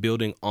effort,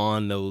 building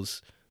on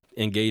those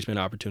engagement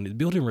opportunities,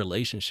 building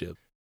relationship.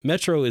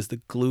 Metro is the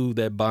glue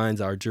that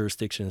binds our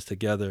jurisdictions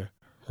together,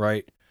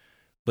 right?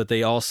 But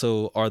they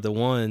also are the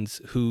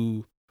ones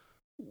who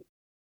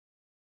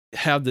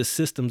have the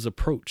systems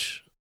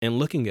approach and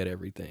looking at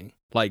everything.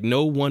 Like,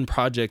 no one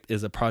project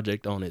is a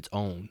project on its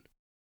own.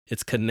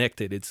 It's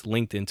connected. It's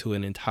linked into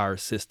an entire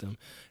system.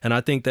 And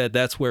I think that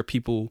that's where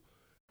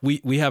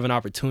we have an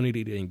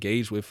opportunity to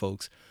engage with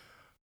folks.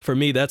 For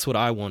me, that's what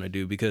I want to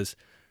do,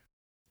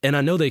 and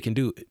I know they can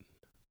do it.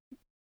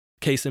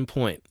 Case in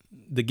point,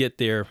 the Get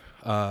There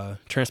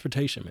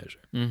transportation measure.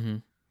 Mm-hmm.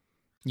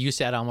 You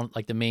sat on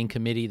like the main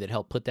committee that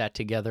helped put that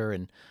together,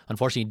 and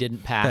unfortunately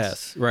didn't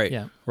pass. Right.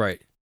 Yeah.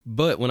 Right.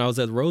 But when I was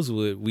at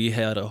Rosewood, we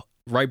had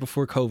right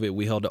before COVID,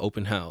 we held an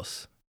open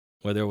house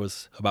where there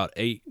was about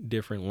 8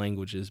 different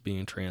languages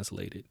being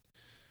translated.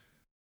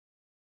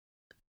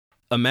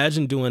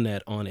 Imagine doing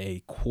that on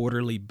a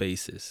quarterly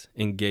basis,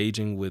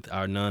 engaging with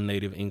our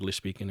non-native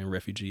English-speaking and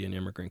refugee and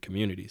immigrant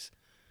communities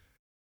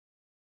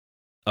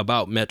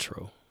about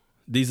Metro.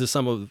 These are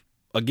some of,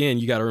 again,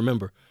 you got to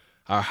remember,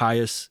 our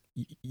highest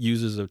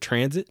users of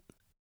transit,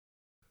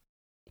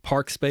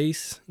 park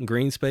space,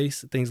 green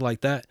space, things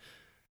like that.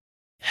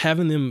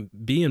 Having them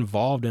be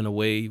involved in a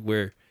way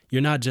where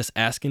you're not just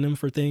asking them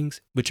for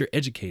things, but you're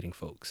educating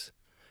folks.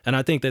 And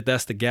I think that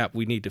that's the gap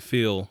we need to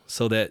fill,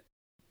 so that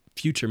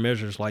future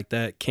measures like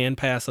that can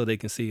pass, so they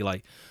can see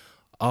like,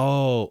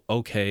 oh,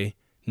 okay,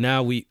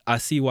 now I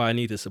see why I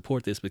need to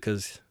support this,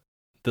 because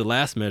the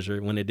last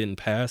measure, when it didn't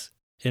pass,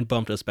 it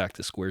bumped us back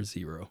to square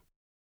zero.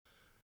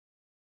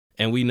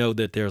 And we know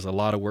that there's a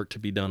lot of work to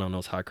be done on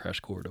those high crash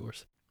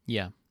corridors.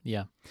 Yeah,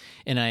 yeah.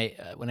 And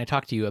when I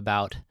talked to you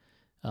about,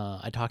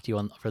 I talked to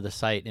you for the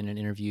site in an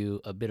interview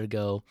a bit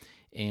ago,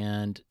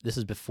 and this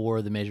is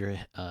before the measure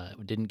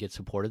didn't get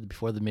supported,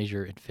 before the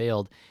measure had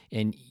failed.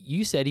 And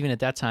you said even at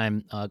that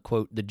time,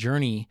 quote, the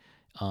journey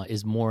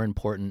is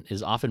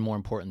often more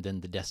important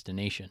than the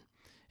destination.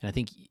 And I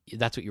think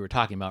that's what you were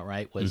talking about,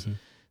 right? Was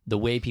the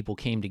way people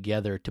came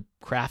together to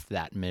craft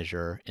that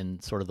measure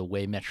and sort of the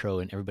way Metro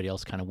and everybody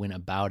else kind of went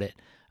about it.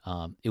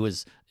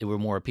 There were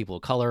more people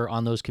of color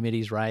on those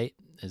committees, right?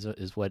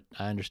 Is what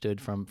I understood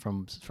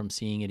from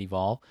seeing it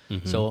evolve.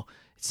 So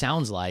it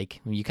sounds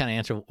like, you kind of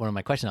answered one of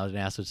my questions I was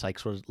going to ask. It's like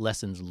sort of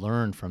lessons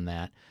learned from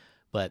that,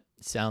 but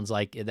it sounds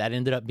like that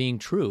ended up being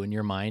true in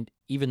your mind,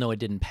 even though it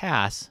didn't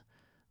pass.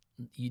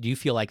 Do you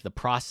feel like the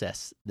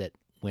process that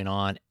went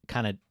on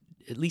kind of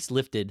at least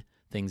lifted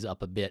things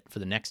up a bit for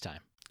the next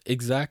time?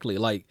 Exactly.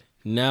 Like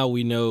now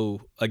we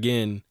know,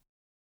 again,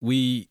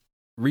 we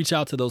reach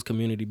out to those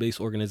community-based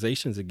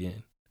organizations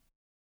again,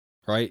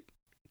 right?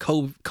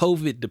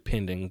 COVID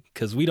depending,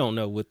 because we don't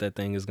know what that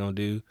thing is going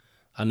to do.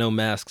 I know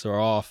masks are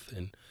off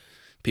and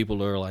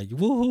people are like,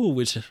 woohoo,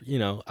 which,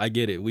 I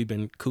get it. We've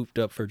been cooped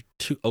up for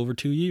over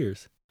 2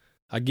 years.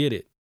 I get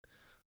it.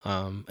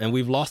 And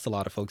we've lost a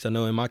lot of folks. I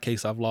know in my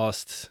case, I've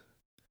lost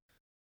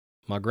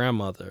my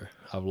grandmother.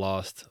 I've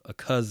lost a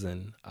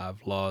cousin.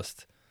 I've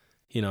lost,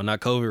 not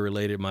COVID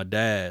related, my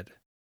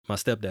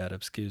stepdad,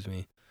 excuse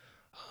me.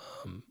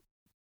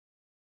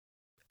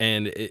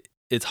 And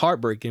it's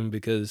heartbreaking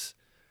because,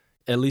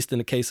 at least in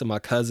the case of my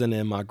cousin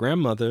and my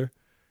grandmother,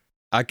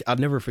 I'll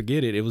never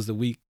forget it. It was the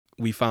week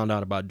we found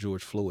out about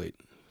George Floyd.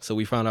 So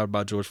we found out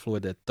about George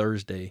Floyd that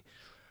Thursday.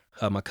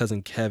 My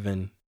cousin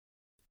Kevin,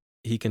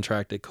 he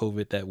contracted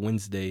COVID that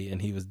Wednesday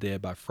and he was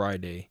dead by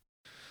Friday.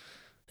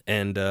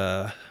 And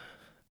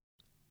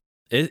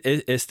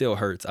it still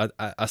hurts.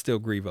 I still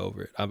grieve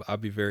over it. I'll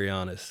be very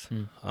honest.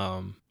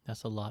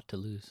 That's a lot to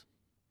lose.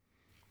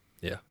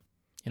 Yeah.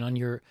 And on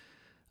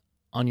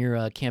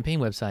your campaign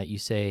website, you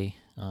say,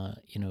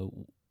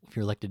 if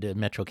you're elected to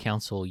Metro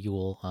Council, you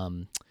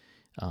will,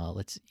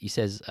 he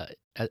says,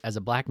 as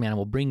a black man, I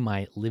will bring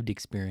my lived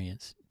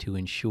experience to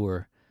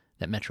ensure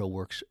that Metro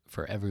works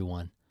for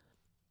everyone.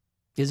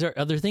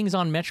 Are there things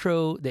on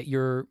Metro that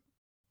you're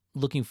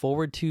looking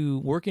forward to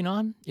working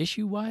on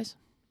issue-wise?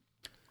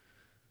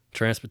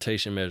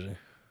 Transportation measure,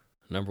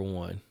 number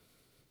one.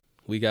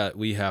 We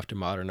have to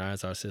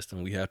modernize our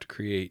system. We have to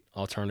create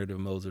alternative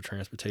modes of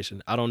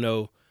transportation. I don't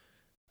know.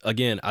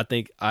 Again, I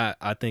think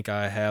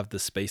I have the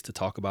space to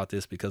talk about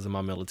this because of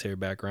my military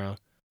background.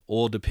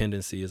 Oil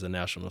dependency is a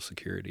national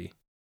security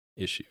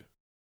issue.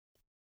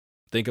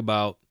 Think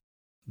about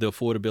the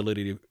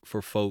affordability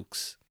for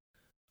folks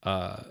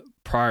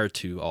prior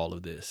to all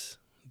of this,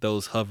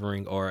 those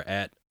hovering or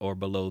at or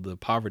below the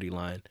poverty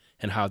line,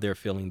 and how they're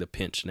feeling the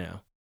pinch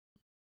now.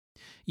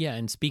 Yeah,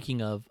 and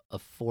speaking of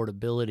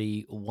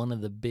affordability, one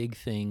of the big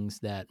things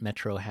that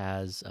Metro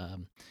has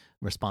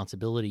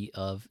responsibility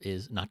of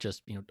is not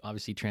just,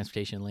 obviously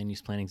transportation and land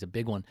use planning is a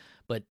big one,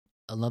 but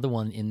another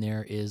one in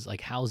there is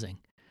like housing,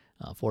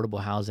 affordable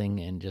housing,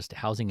 and just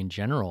housing in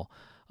general.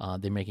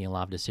 They're making a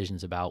lot of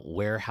decisions about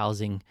where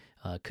housing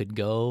could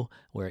go,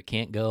 where it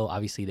can't go.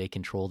 Obviously, they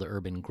control the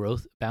urban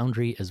growth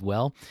boundary as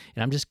well.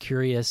 And I'm just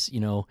curious,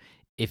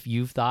 if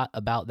you've thought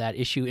about that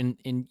issue,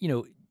 and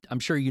I'm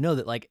sure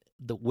that like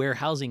where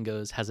housing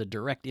goes has a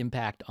direct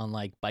impact on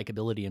like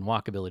bikeability and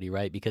walkability,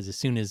 right? Because as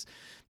soon as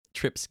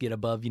trips get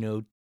above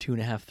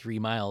 2.5, 3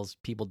 miles,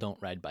 people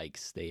don't ride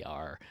bikes; they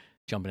are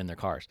jumping in their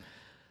cars.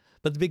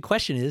 But the big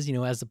question is,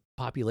 as the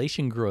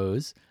population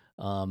grows,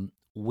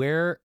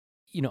 where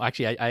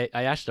actually, I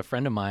asked a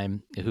friend of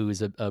mine who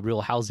is a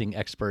real housing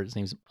expert. His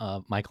name's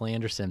Michael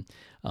Anderson,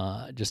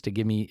 just to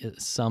give me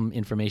some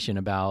information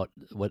about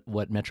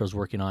what Metro's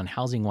working on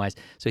housing wise.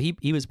 So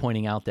he was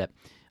pointing out that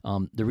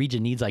the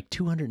region needs like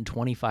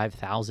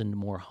 225,000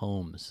 more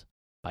homes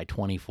by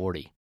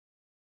 2040.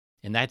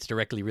 And that's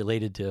directly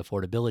related to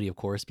affordability, of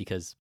course,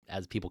 because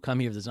as people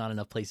come here, if there's not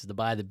enough places to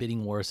buy, the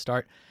bidding wars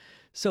start.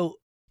 So,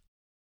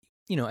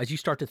 as you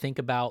start to think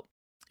about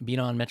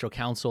being on Metro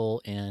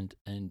Council and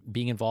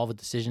being involved with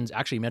decisions,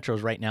 actually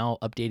Metro's right now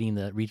updating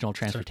the regional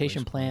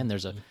transportation plan.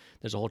 There's a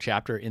whole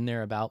chapter in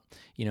there about,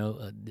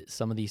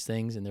 some of these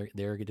things, and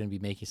they're going to be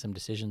making some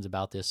decisions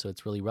about this. So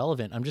it's really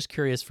relevant. I'm just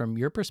curious from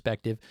your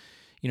perspective,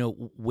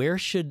 where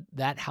should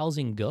that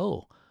housing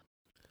go?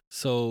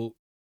 So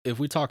if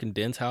we're talking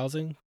dense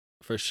housing,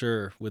 for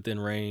sure within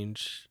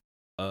range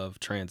of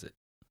transit.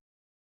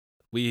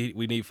 We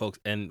need folks,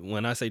 and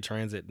when I say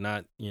transit,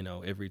 not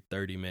every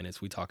 30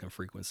 minutes. We talking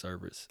frequent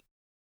service,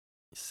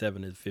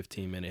 7 to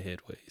 15-minute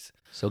headways.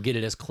 So get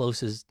it as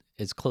close as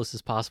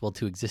possible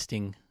to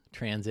existing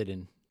transit,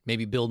 and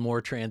maybe build more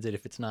transit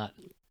if it's not.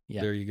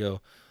 Yeah, there you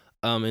go.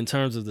 In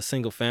terms of the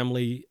single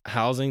family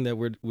housing that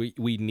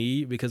we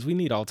need, because we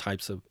need all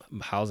types of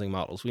housing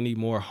models. We need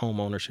more home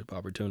ownership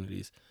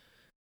opportunities.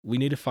 We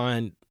need to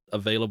find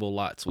available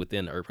lots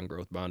within the urban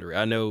growth boundary.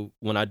 I know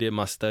when I did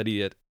my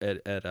study at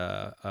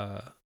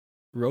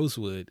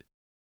Rosewood,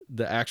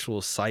 the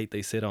actual site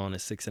they sit on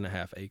is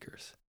 6.5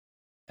 acres.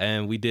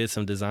 And we did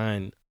some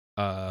design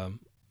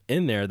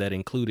in there that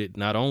included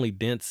not only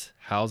dense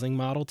housing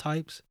model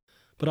types,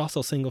 but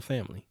also single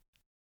family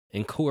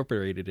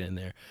incorporated in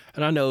there.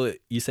 And I know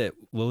you said,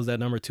 what was that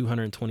number?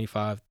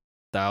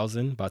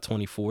 225,000 by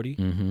 2040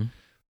 Mm-hmm.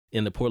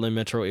 in the Portland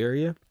metro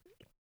area.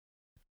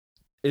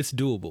 It's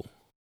doable.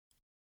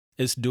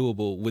 It's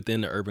doable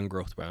within the urban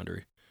growth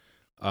boundary.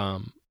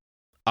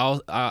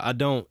 I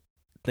don't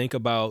think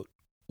about,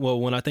 well,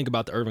 when I think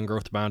about the urban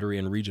growth boundary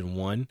in Region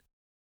 1,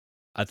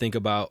 I think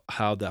about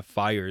how the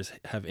fires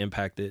have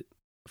impacted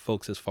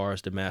folks as far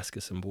as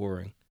Damascus and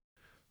Boring,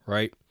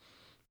 right?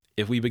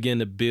 If we begin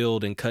to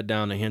build and cut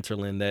down the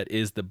hinterland that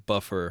is the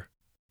buffer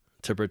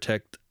to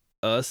protect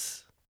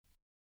us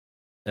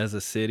as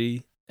a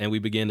city, and we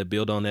begin to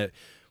build on that,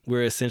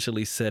 we're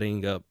essentially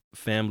setting up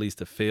families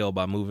to fail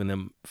by moving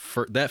them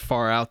that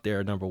far out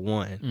there, number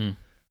one.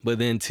 But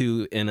then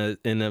two, in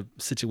a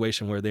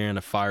situation where they're in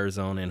a fire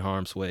zone in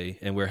harm's way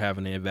and we're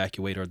having to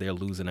evacuate or they're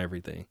losing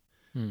everything.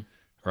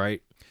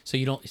 Right? So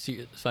you don't.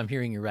 So I'm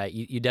hearing you right.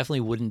 You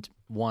definitely wouldn't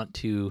want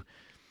to.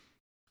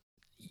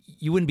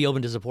 You wouldn't be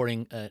open to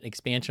supporting an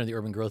expansion of the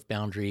urban growth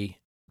boundary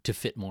to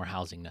fit more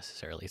housing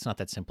necessarily. It's not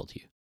that simple to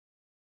you.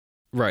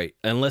 Right,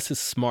 unless it's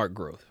smart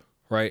growth,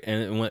 right?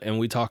 And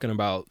we're talking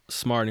about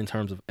smart in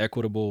terms of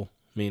equitable,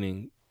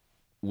 meaning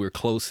we're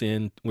close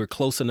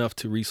enough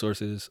to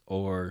resources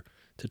or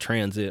to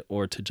transit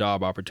or to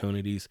job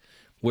opportunities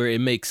where it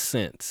makes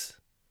sense,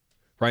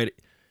 right?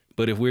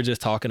 But if we're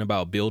just talking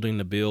about building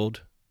to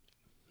build,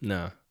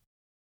 nah.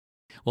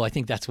 Well, I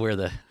think that's where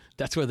the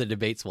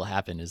debates will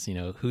happen. Is, you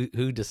know,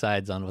 who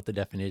decides on what the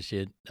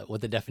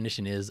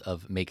definition is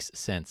of makes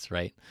sense,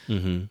 right?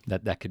 Mm-hmm.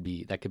 That could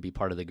be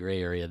part of the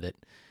gray area that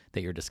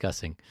you're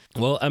discussing.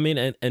 Well, I mean,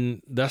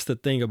 and that's the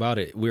thing about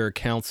it. We're a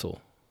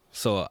council,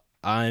 so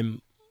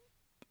I'm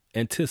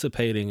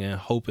anticipating and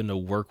hoping to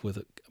work with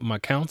my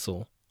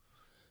council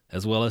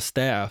as well as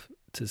staff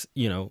to,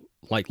 you know,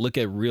 like look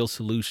at real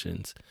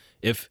solutions.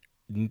 If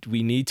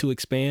we need to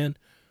expand,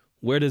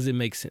 where does it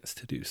make sense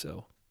to do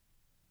so?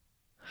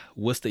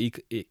 What's the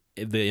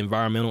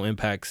environmental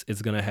impacts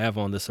it's going to have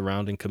on the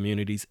surrounding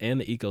communities and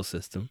the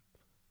ecosystem?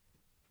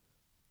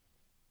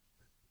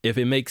 If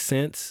it makes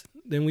sense,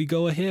 then we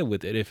go ahead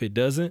with it. If it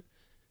doesn't,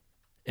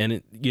 and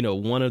it, you know,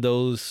 one of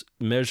those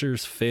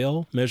measurements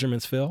fail,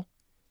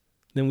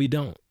 then we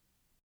don't.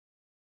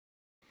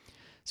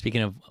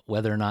 Speaking of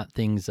whether or not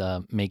things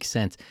make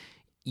sense,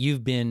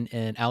 you've been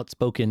an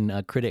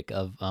outspoken critic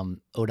of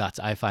ODOT's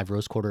I-5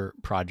 Rose Quarter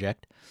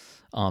project.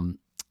 And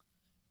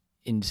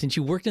since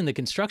you worked in the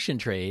construction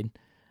trade,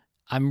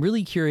 I'm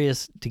really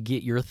curious to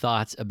get your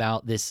thoughts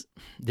about this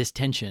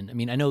tension. I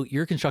mean, I know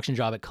your construction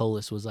job at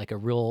Colas was like a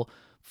real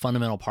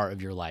fundamental part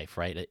of your life,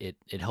 right?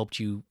 It helped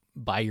you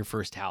buy your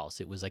first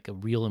house. It was like a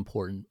real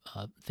important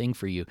thing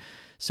for you.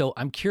 So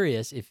I'm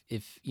curious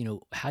if you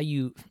know how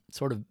you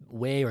sort of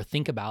weigh or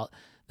think about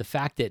the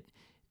fact that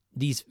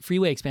these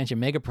freeway expansion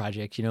mega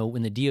projects, you know,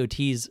 when the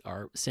DOTs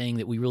are saying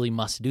that we really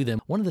must do them,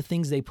 one of the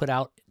things they put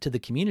out to the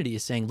community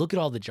is saying, look at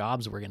all the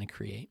jobs we're going to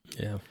create.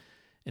 Yeah.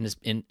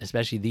 And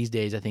especially these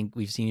days, I think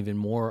we've seen even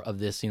more of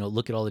this, you know,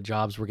 look at all the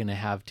jobs we're going to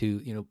have to,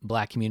 you know,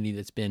 Black community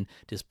that's been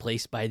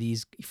displaced by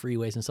these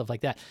freeways and stuff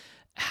like that.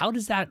 How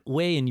does that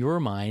weigh in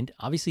your mind?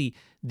 Obviously,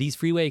 these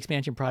freeway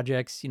expansion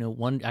projects, you know,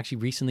 one actually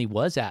recently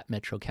was at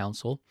Metro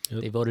Council.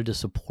 Yep. They voted to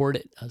support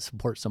it,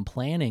 support some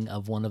planning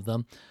of one of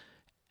them.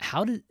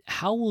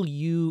 How will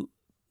you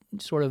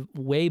sort of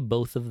weigh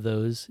both of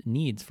those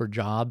needs for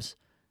jobs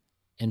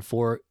and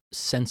for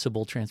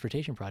sensible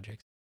transportation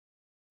projects?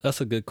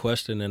 That's a good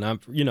question, and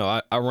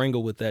I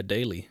wrangle with that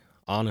daily.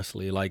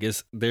 Honestly, like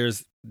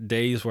there's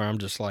days where I'm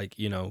just like,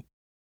 you know,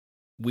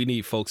 we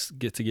need folks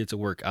get to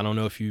work. I don't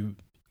know if you've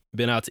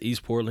been out to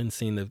East Portland,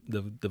 seen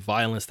the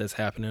violence that's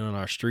happening on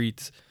our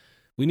streets.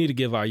 We need to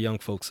give our young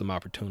folks some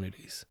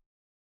opportunities.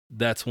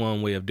 That's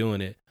one way of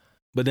doing it.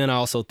 But then I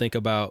also think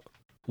about,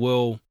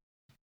 well,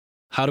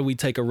 how do we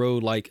take a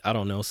road like, I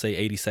don't know,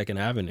 say 82nd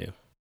Avenue?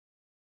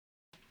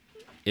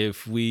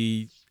 If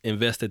we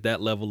invested that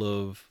level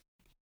of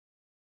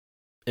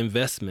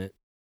investment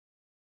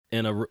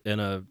in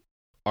a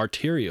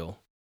arterial,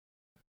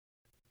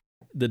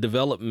 the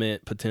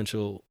development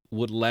potential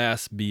would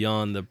last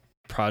beyond the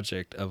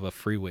project of a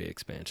freeway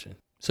expansion.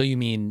 So you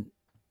mean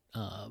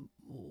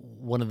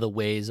one of the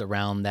ways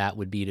around that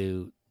would be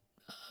to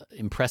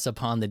impress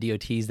upon the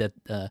DOTs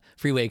that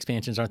freeway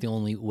expansions aren't the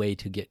only way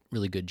to get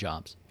really good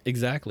jobs.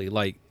 Exactly.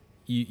 Like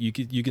you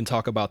can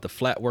talk about the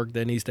flat work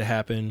that needs to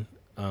happen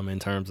in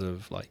terms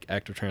of like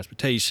active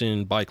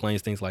transportation, bike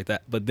lanes, things like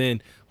that. But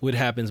then what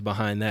happens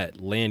behind that?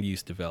 Land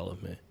use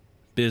development,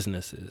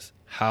 businesses,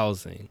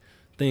 housing,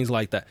 things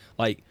like that,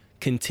 like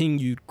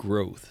continued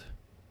growth,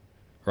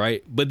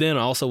 right? But then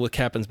also what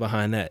happens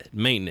behind that?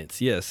 Maintenance.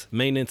 Yes,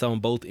 maintenance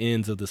on both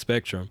ends of the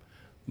spectrum.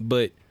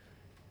 But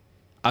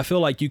I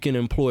feel like you can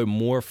employ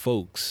more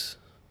folks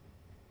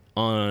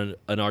on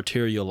an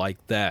arterial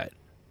like that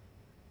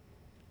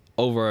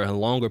over a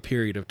longer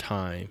period of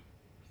time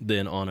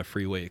than on a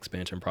freeway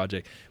expansion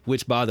project,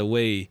 which, by the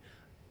way,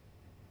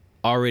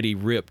 already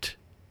ripped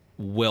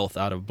wealth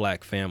out of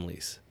black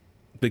families,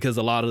 because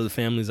a lot of the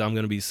families I'm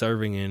going to be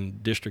serving in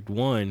District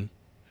 1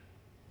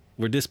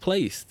 were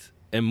displaced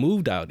and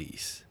moved out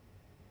east.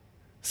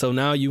 So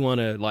now you want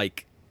to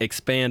like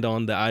expand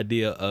on the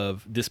idea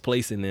of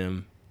displacing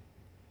them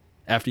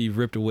after you've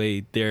ripped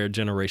away their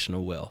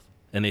generational wealth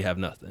and they have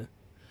nothing.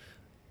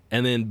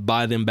 And then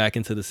buy them back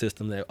into the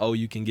system that, oh,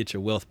 you can get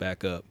your wealth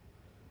back up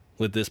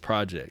with this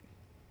project.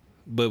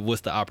 But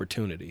what's the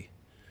opportunity?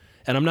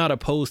 And I'm not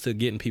opposed to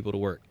getting people to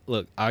work.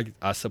 Look,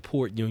 I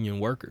support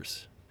union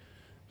workers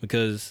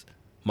because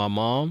my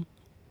mom,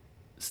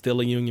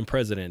 still a union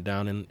president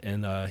down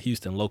in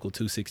Houston, Local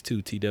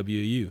 262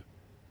 TWU.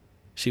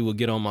 She will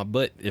get on my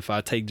butt if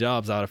I take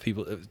jobs out of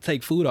people,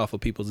 take food off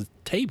of people's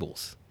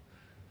tables.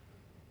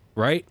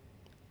 Right?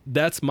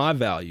 That's my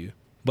value.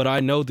 But I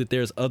know that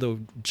there's other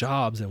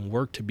jobs and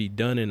work to be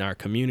done in our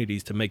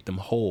communities to make them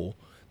whole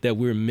that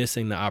we're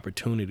missing the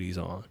opportunities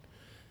on.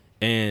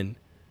 And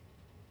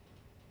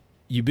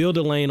you build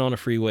a lane on a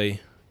freeway,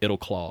 it'll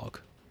clog.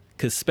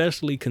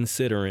 Especially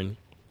considering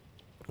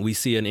we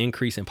see an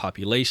increase in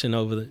population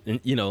over the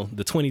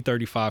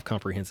 2035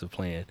 comprehensive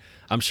plan.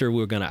 I'm sure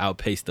we're going to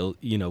outpace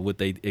what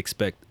they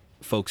expect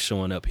folks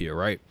showing up here,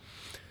 right?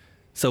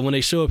 So when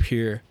they show up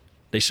here,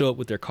 they show up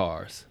with their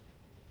cars.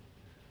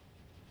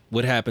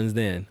 What happens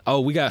then?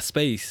 Oh, we got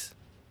space.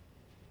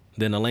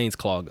 Then the lanes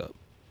clog up.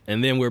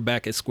 And then we're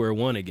back at square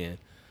one again.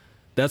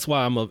 That's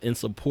why I'm in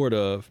support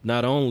of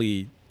not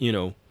only,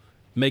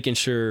 making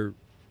sure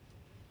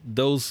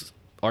those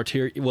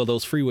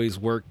those freeways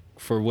work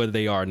for what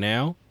they are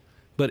now,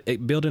 but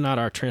building out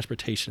our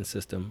transportation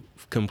system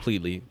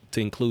completely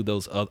to include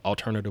those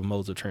alternative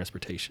modes of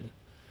transportation.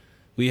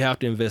 We have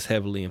to invest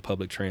heavily in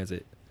public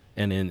transit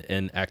and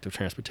in active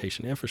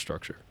transportation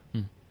infrastructure.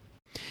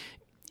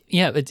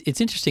 Yeah, it's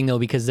interesting though,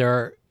 because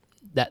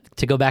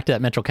to go back to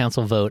that Metro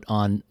Council vote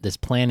on this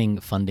planning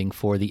funding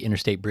for the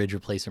Interstate Bridge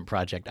Replacement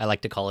Project. I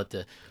like to call it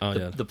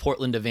the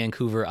Portland to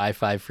Vancouver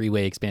I-5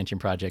 Freeway Expansion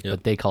Project,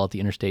 but they call it the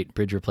Interstate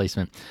Bridge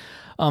Replacement.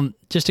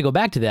 Just to go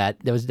back to that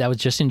was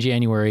just in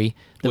January.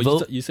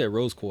 You said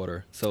Rose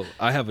Quarter, so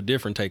I have a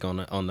different take on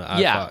the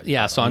I-5.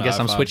 Yeah. So I guess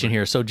I'm switching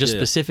here. So just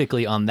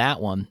specifically on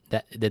that one,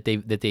 that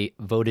they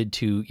voted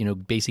to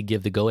basically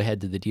give the go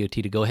ahead to the DOT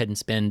to go ahead and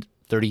spend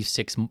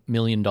 $36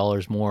 million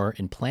more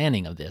in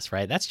planning of this,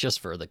 right? That's just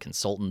for the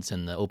consultants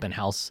and the open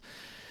house,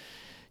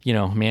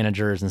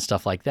 managers and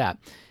stuff like that.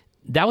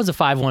 That was a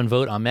 5-1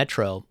 vote on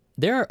Metro.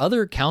 There are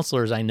other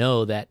counselors I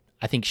know that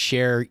I think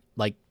share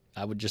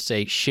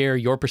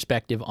your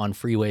perspective on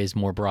freeways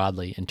more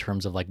broadly in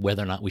terms of like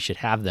whether or not we should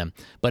have them.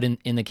 But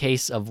in the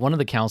case of one of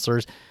the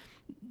counselors,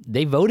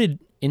 they voted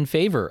in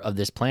favor of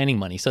this planning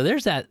money. So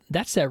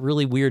that's that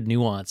really weird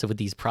nuance with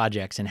these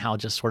projects and how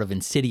just sort of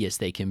insidious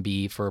they can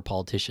be for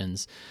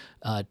politicians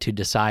to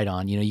decide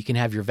on. You can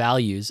have your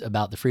values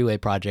about the freeway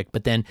project,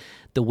 but then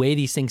the way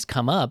these things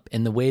come up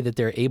and the way that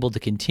they're able to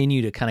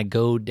continue to kind of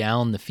go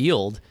down the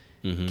field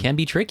can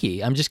be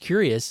tricky. I'm just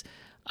curious.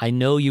 I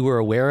know you were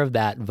aware of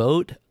that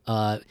vote.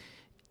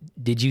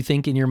 Did you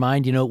think in your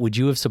mind, would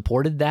you have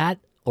supported that,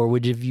 or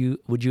would you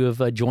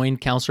have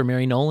joined Councilor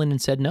Mary Nolan and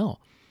said no?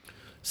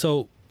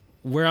 So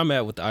where I'm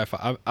at with the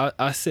I-5,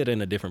 I sit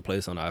in a different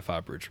place on the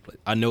I-5 bridge.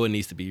 I know it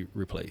needs to be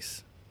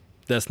replaced.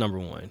 That's number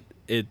one.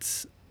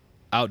 It's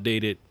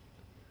outdated.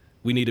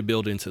 We need to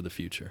build into the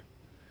future.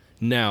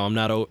 Now,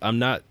 I'm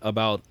not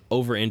about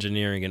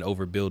over-engineering and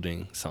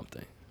overbuilding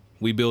something.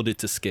 We build it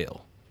to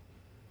scale.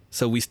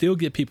 So we still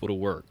get people to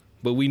work,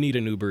 but we need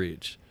a new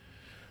bridge.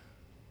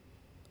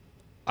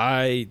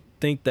 I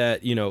think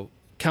that,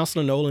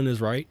 Councilor Nolan is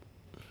right.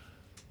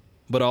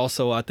 But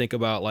also I think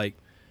about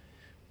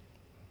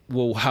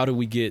how do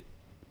we get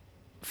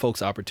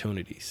folks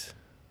opportunities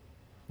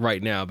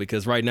right now?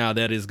 Because right now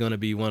that is going to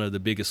be one of the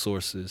biggest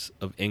sources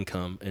of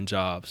income and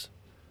jobs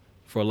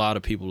for a lot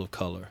of people of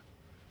color.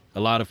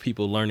 A lot of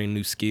people learning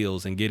new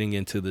skills and getting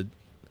into the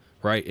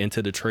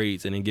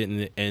trades and then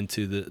getting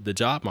into the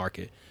job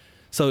market.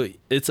 So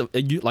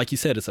like you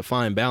said, it's a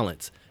fine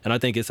balance. And I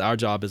think it's our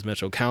job as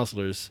Metro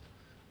councilors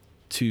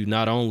to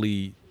not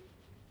only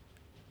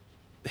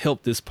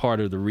help this part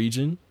of the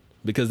region,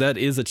 because that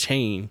is a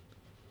chain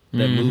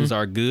that moves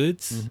our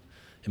goods,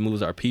 it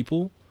moves our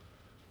people,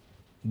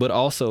 but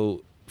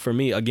also for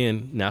me,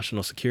 again,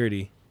 national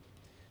security.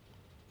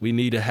 We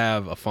need to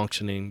have a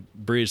functioning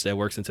bridge that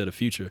works into the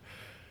future.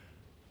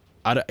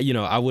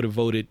 I would have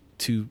voted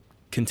to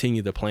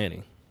continue the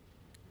planning,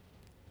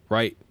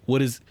 right?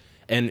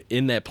 And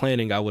in that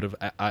planning, I would have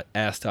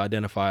asked to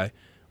identify,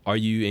 are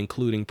you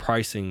including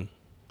pricing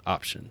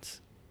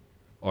options?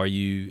 Are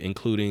you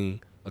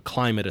including a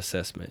climate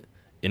assessment,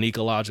 an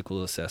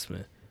ecological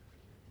assessment?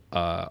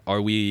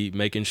 Are we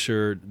making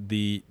sure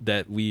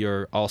that we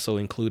are also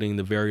including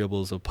the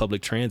variables of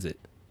public transit?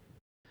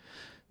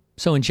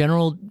 So in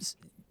general,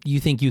 you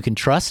think you can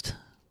trust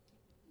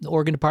the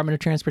Oregon Department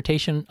of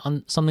Transportation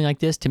on something like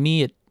this? To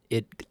me,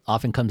 it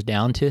often comes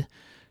down to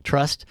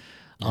trust.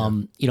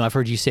 Yeah. I've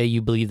heard you say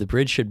you believe the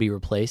bridge should be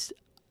replaced.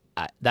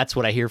 That's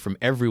what I hear from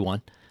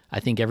everyone. I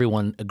think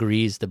everyone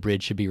agrees the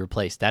bridge should be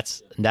replaced.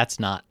 That's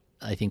not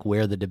I think,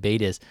 where the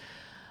debate is.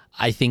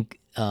 I think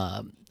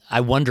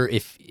I wonder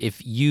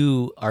if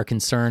you are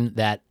concerned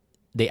that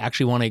they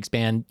actually want to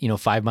expand,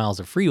 5 miles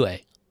of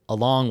freeway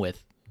along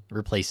with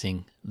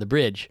replacing the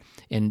bridge.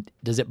 And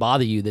does it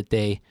bother you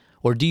that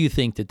or do you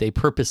think that they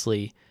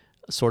purposely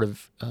sort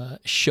of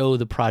show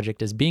the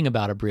project as being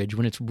about a bridge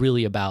when it's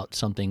really about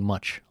something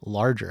much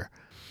larger?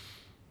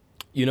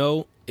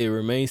 It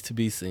remains to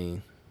be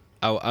seen.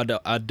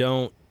 I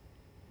don't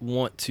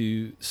want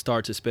to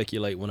start to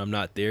speculate when I'm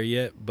not there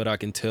yet, but I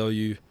can tell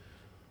you,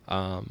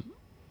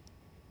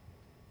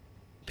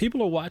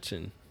 people are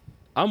watching.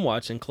 I'm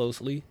watching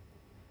closely.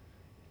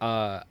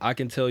 I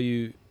can tell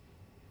you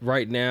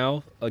right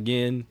now,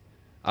 again,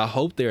 I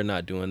hope they're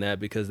not doing that,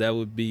 because that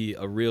would be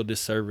a real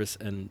disservice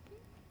and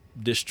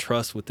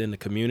distrust within the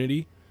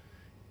community.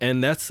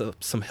 And that's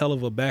some hell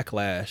of a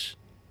backlash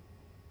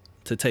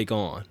to take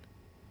on.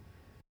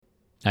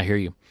 I hear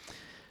you.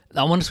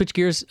 I want to switch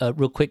gears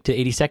real quick to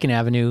 82nd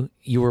Avenue.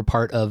 You were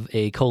part of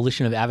a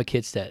coalition of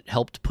advocates that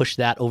helped push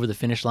that over the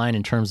finish line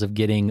in terms of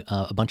getting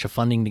a bunch of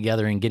funding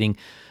together and getting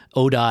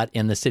ODOT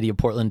and the city of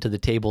Portland to the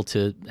table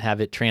to have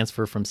it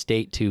transfer from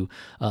state to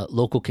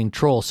local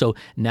control. So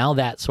now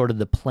that's sort of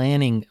the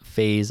planning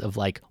phase of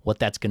like what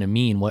that's going to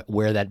mean,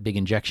 where that big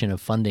injection of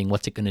funding,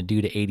 what's it going to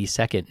do to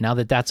 82nd. Now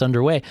that that's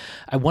underway,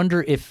 I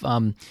wonder if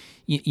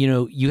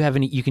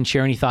you can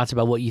share any thoughts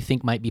about what you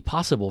think might be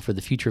possible for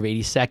the future of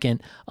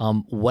 82nd.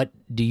 What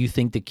do you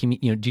think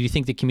do you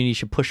think the community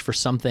should push for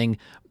something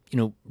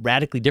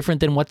radically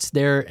different than what's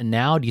there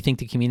now? Do you think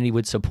the community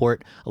would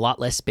support a lot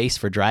less space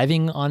for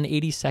driving on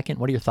 82nd?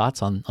 What are your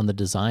thoughts on the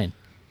design?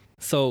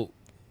 So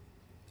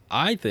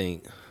I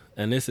think,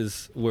 and this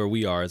is where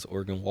we are as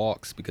Oregon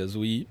Walks, because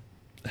we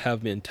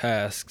have been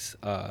tasked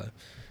to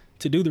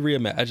do the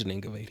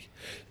reimagining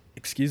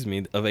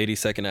of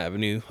 82nd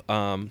Avenue.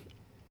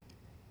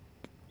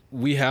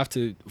 We have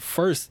to,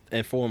 first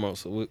and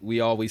foremost, we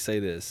always say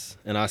this,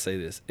 and I say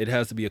this, it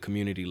has to be a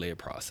community-led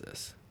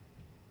process,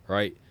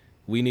 right?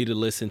 We need to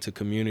listen to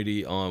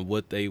community on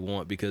what they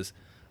want, because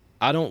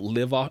I don't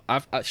live off. I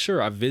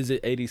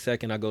visit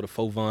 82nd. I go to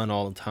Fauvon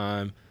all the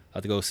time. I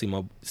have to go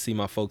see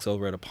my folks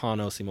over at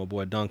Apano, see my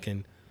boy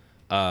Duncan.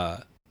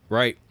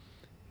 Right.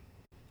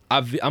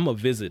 I'm a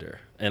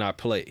visitor and I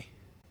play,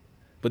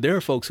 but there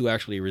are folks who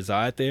actually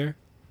reside there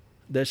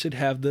that should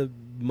have the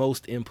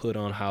most input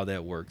on how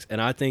that works.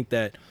 And I think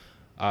that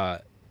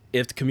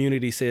if the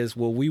community says,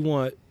 well, we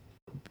want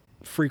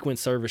frequent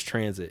service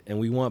transit and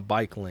we want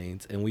bike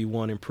lanes and we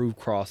want improved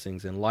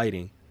crossings and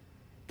lighting,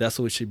 that's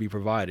what should be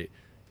provided.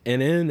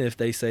 And then if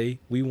they say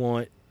we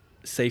want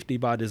safety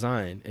by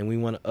design and we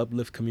want to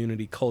uplift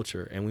community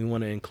culture and we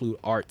want to include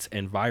arts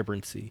and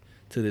vibrancy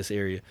to this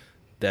area,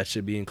 that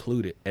should be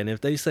included. And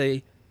if they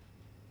say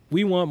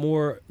we want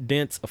more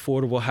dense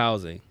affordable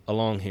housing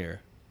along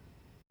here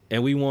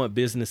and we want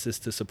businesses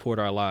to support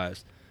our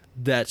lives,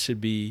 that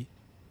should be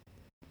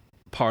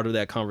part of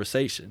that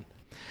conversation.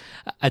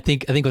 I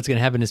think what's going to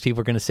happen is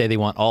people are going to say they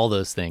want all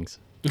those things.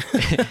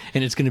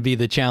 And it's going to be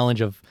the challenge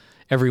of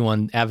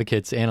everyone,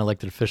 advocates and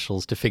elected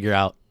officials, to figure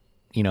out,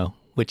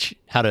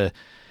 how to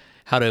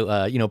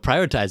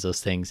prioritize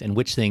those things and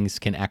which things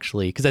can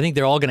actually, because I think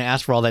they're all going to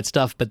ask for all that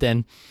stuff. But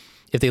then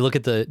if they look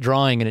at the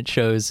drawing and it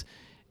shows,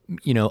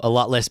 a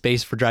lot less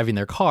space for driving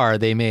their car,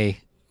 they may,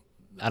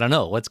 I don't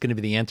know, what's going to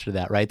be the answer to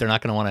that, right? They're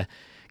not going to want to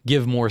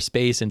give more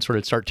space and sort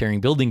of start tearing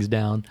buildings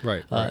down.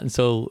 Right. And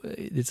so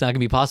it's not going to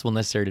be possible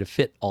necessarily to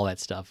fit all that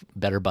stuff.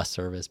 Better bus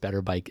service,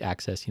 better bike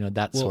access,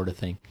 that sort of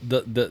thing.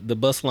 The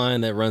bus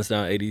line that runs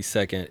down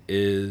 82nd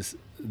is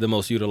the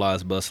most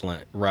utilized bus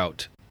line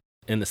route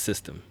in the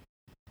system.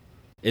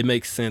 It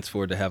makes sense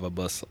for it to have a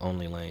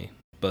bus-only lane,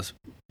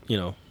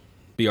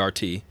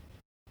 BRT.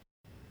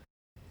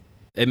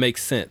 It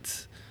makes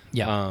sense.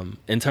 Yeah.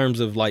 In terms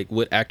of like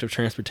what active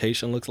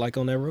transportation looks like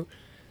on that road,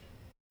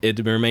 it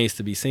remains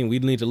to be seen. We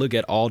need to look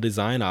at all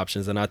design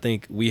options, and I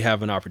think we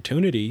have an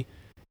opportunity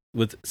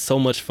with so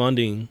much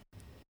funding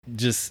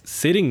just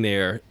sitting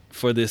there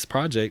for this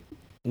project.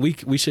 We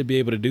should be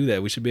able to do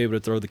that. We should be able to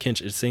throw the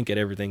kitchen sink at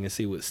everything and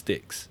see what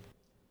sticks.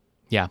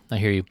 Yeah, I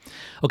hear you.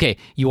 Okay,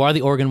 you are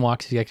the Oregon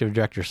Walks Executive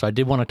Director, so I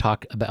did want to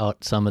talk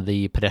about some of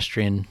the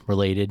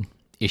pedestrian-related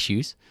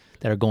issues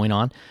that are going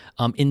on.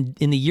 In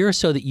the year or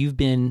so that you've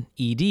been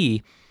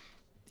ED,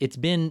 it's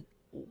been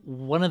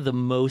one of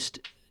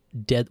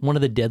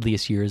the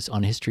deadliest years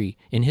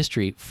in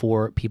history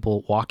for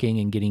people walking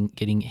and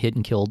getting hit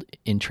and killed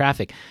in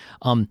traffic.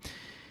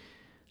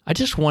 I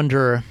just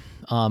wonder,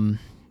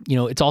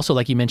 it's also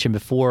like you mentioned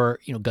before,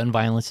 gun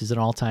violence is at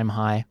an all-time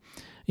high.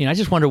 I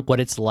just wonder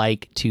what it's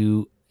like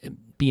to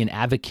be an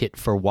advocate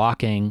for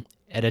walking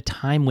at a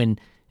time when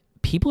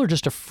people are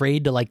just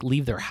afraid to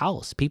leave their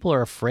house. People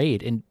are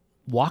afraid, and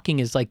walking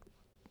is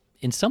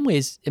in some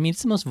ways,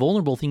 it's the most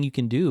vulnerable thing you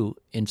can do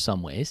in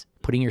some ways,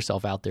 putting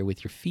yourself out there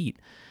with your feet.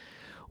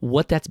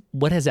 What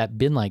has that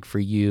been like for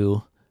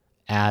you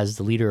as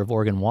the leader of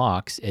Oregon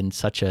Walks in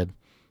such a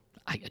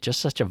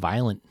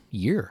violent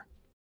year?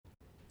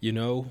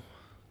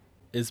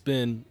 It's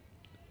been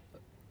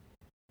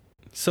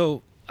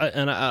so.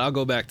 I'll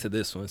go back to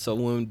this one. So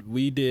when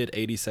we did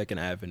 82nd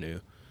Avenue,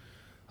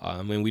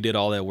 when we did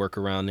all that work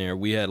around there,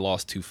 we had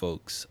lost 2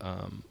 folks.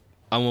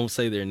 I won't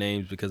say their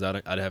names because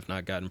I'd have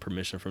not gotten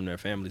permission from their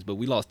families, but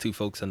we lost 2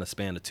 folks in the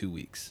span of 2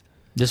 weeks.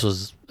 This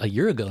was a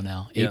year ago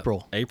now,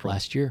 April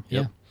last year.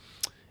 Yep.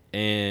 Yeah.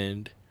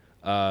 And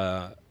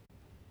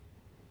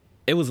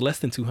it was less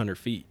than 200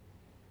 feet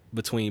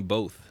between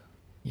both.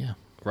 Yeah.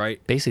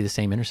 Right? Basically the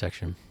same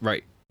intersection.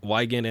 Right.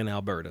 Wygant and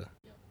Alberta.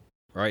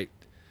 Right?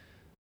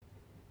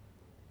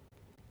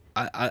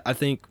 I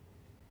think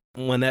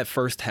when that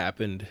first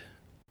happened,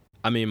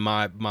 I mean,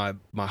 my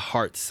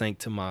heart sank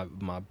to my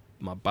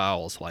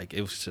bowels. Like,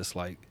 it was just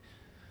like,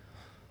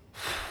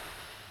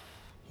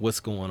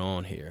 what's going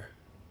on here?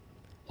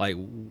 Like,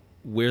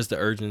 where's the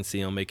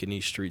urgency on making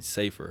these streets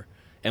safer?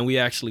 And we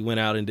actually went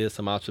out and did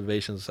some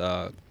observations.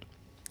 A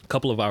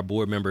couple of our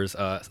board members,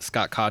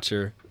 Scott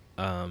Kocher,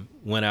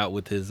 went out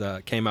with his,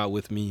 came out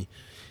with me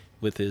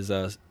with his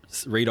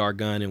radar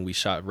gun, and we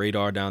shot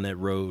radar down that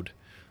road.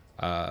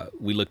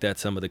 We looked at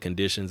some of the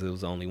conditions. It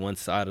was only one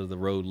side of the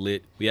road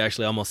lit. We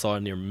actually almost saw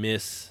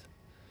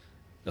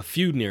a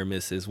few near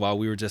misses while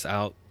we were just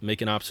out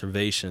making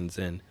observations.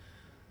 And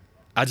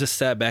I just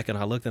sat back and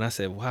I looked and I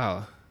said,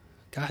 wow,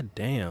 God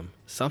damn,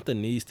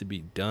 something needs to be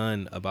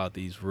done about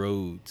these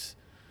roads.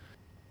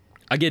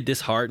 I get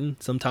disheartened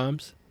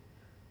sometimes.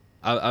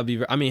 I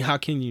mean, how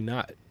can you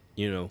not,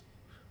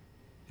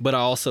 But I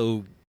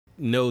also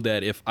know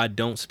that if I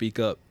don't speak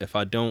up, if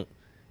I don't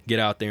get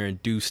out there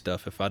and do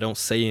stuff, if I don't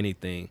say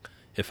anything,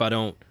 if I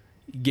don't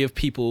give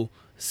people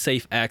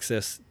safe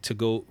access to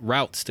go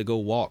routes to go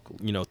walk,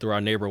 through our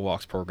Neighbor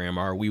Walks program,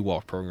 our We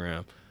Walk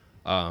program,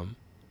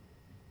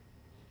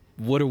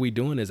 what are we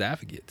doing as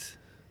advocates?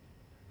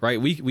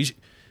 Right?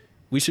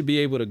 We should be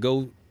able to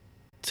go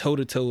toe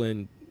to toe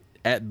and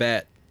at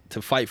bat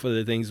to fight for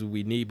the things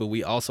we need, but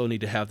we also need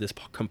to have this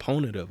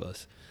component of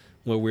us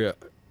where we're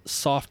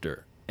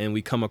softer and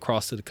we come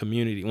across to the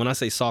community. When I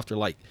say softer,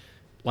 like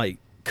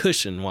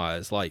cushion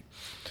wise,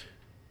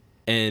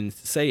 and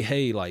say,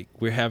 hey, like,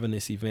 we're having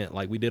this event.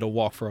 Like, we did a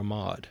walk for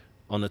Ahmaud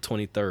on the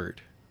 23rd,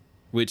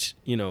 which,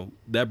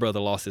 that brother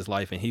lost his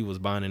life and he was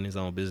minding his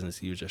own business.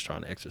 He was just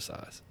trying to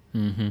exercise.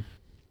 Mm-hmm.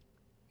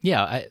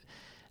 Yeah.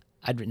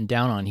 I'd written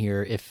down on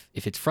here, if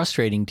it's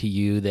frustrating to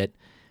you that,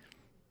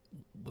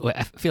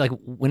 I feel like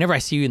whenever I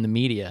see you in the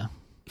media,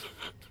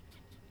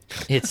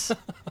 it's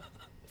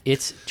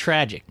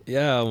tragic.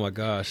 Yeah. Oh my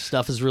gosh.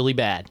 Stuff is really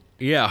bad.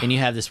 Yeah. And you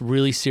have this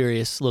really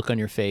serious look on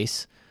your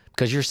face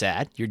because you're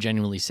sad. You're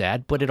genuinely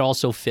sad, but it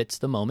also fits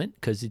the moment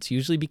because it's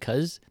usually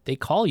because they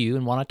call you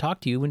and want to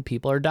talk to you when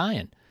people are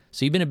dying.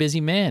 So you've been a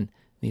busy man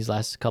these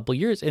last couple of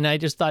years. And I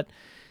just thought,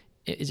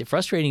 is it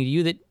frustrating to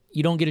you that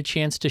you don't get a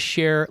chance to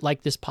share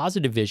like this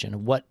positive vision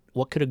of what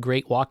could a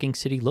great walking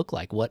city look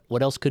like?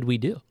 What else could we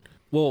do?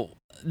 Well,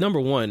 number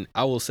one,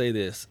 I will say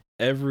this.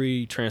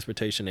 Every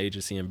transportation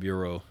agency and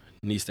bureau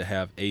needs to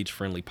have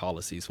age-friendly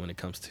policies when it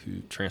comes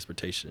to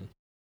transportation.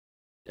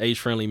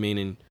 Age-friendly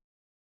meaning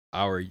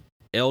our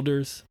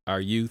elders, our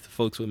youth,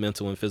 folks with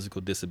mental and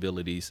physical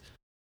disabilities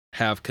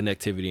have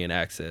connectivity and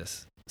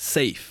access,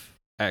 safe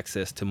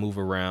access to move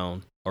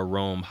around or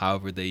roam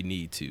however they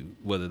need to,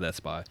 whether that's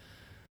by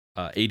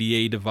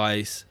ADA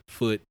device,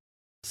 foot,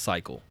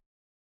 cycle,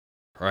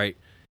 right?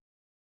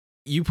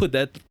 You put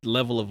that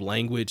level of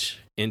language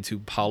into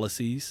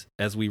policies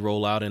as we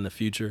roll out in the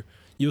future,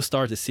 you'll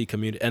start to see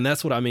community. And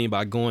that's what I mean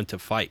by going to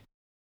fight,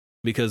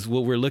 because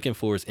what we're looking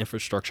for is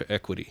infrastructure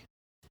equity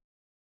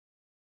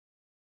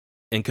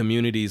in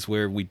communities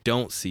where we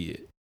don't see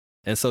it.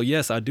 And so,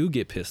 yes, I do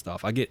get pissed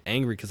off. I get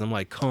angry because I'm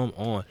like, come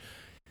on.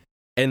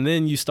 And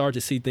then you start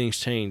to see things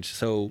change.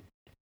 So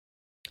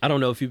I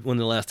don't know when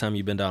the last time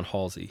you've been down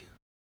Halsey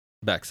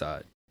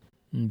backside.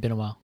 Been a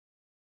while.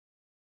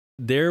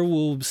 There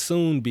will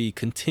soon be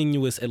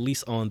continuous, at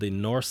least on the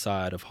north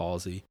side of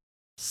Halsey,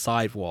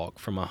 sidewalk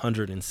from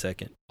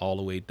 102nd all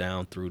the way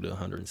down through to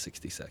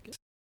 162nd.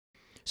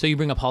 So you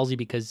bring up Halsey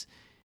because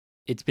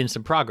it's been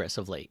some progress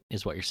of late,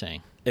 is what you're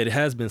saying. It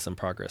has been some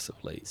progress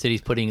of late.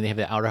 City's they have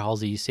the Outer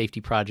Halsey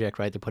Safety Project,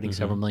 right? They're putting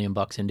several $1 million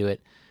into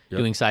it,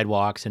 doing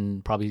sidewalks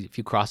and probably a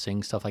few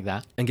crossings, stuff like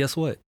that. And guess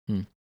what?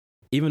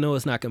 Even though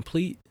it's not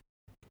complete,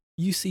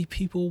 you see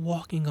people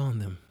walking on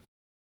them.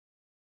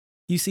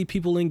 You see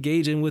people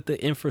engaging with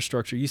the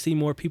infrastructure. You see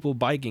more people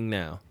biking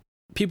now,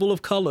 people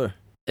of color.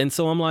 And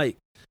so I'm like,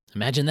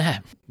 imagine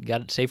that. You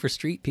got a safer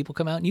street, people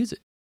come out and use it.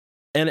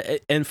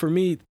 And for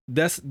me,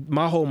 that's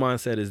my whole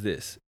mindset is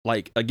this.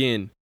 Like,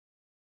 again,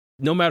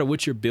 no matter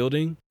what you're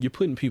building, you're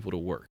putting people to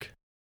work.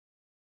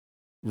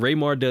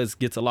 Raymar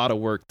gets a lot of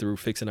work through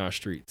fixing our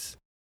streets,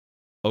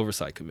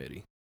 oversight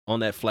committee on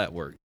that flat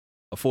work,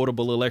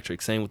 affordable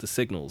electric, same with the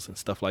signals and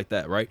stuff like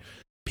that, right?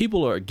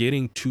 People are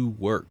getting to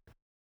work.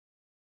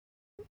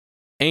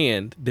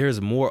 And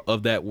there's more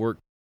of that work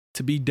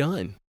to be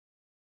done.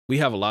 We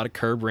have a lot of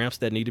curb ramps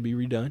that need to be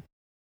redone.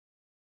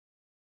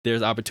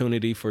 There's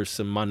opportunity for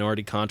some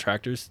minority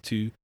contractors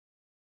to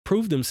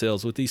prove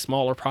themselves with these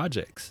smaller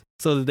projects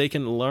so that they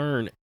can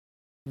learn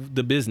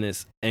the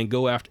business and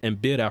go after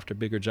and bid after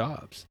bigger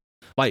jobs.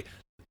 Like,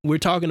 we're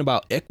talking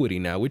about equity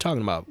now. We're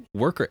talking about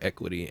worker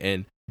equity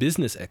and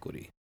business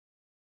equity.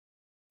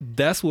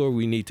 That's where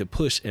we need to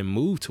push and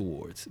move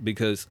towards,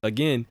 because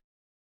again,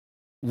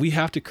 we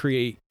have to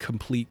create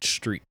complete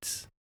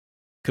streets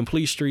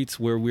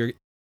where we're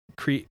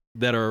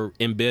that are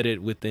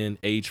embedded within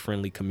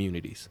age-friendly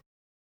communities.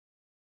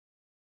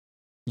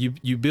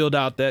 You build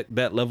out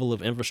that level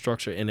of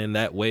infrastructure, and in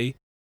that way,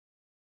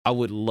 I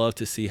would love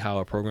to see how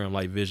a program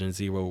like Vision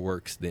Zero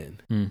works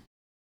then.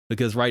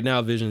 Because right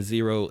now Vision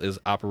Zero is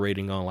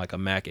operating on like a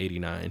Mac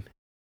 89.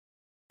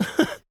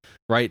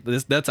 Right?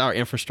 That's our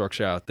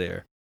infrastructure out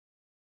there.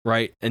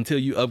 Right? Until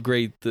you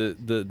upgrade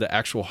the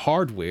actual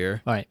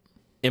hardware, right,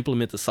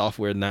 implement the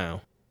software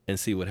now and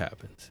see what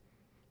happens.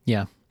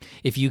 Yeah.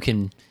 If you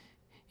can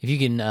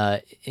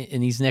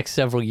in these next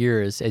several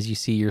years, as you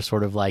see your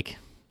sort of like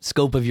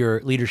scope of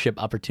your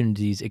leadership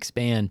opportunities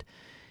expand,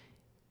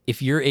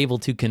 if you're able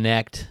to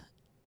connect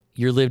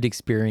your lived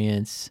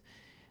experience,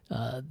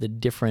 the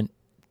different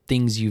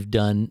things you've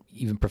done,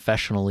 even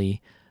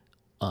professionally,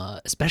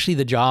 especially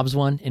the jobs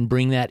one, and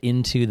bring that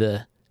into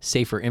the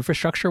safer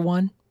infrastructure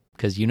one,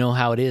 because you know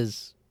how it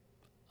is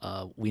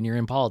when you're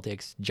in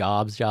politics,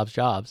 jobs.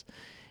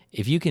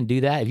 If you can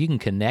do that, if you can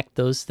connect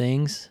those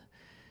things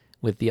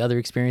with the other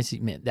experiences,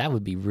 man, that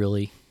would be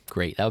really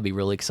great. That would be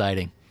really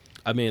exciting.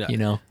 I mean,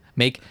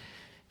 make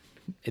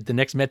the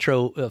next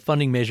Metro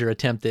funding measure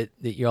attempt that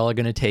y'all are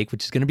going to take,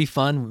 which is going to be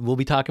fun. We'll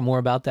be talking more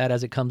about that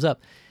as it comes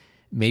up.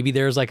 Maybe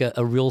there's like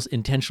a real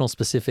intentional,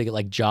 specific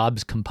like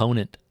jobs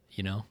component,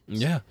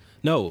 Yeah.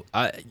 No,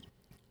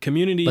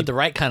 community. But the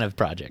right kind of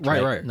project,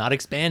 right? Not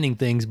expanding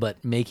things,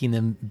 but making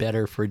them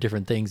better for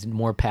different things,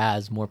 more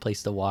paths, more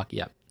place to walk.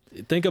 Yeah.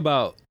 Think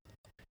about,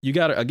 you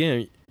got to,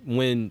 again,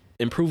 when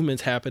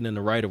improvements happen in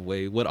the right of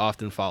way, what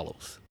often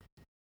follows?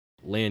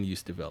 Land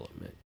use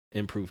development,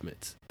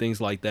 improvements,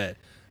 things like that.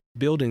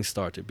 Buildings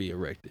start to be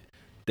erected.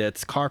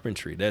 That's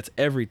carpentry. That's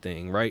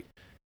everything, right?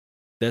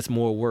 That's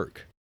more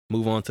work.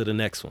 Move on to the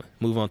next one.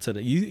 Move on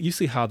to you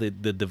see how the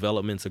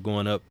developments are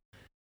going up,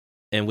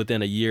 and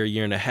within a year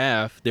and a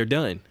half, they're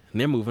done.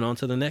 And they're moving on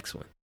to the next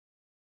one.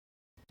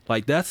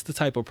 Like, that's the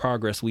type of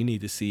progress we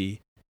need to see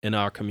in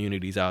our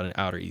communities out in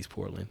outer East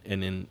Portland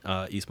and in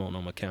East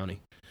Multnomah County.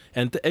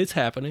 And it's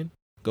happening.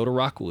 Go to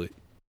Rockwood.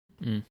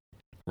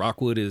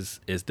 Rockwood is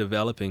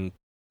developing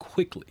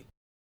quickly.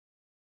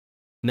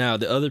 Now,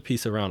 the other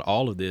piece around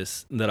all of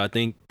this that I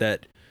think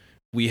that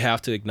we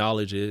have to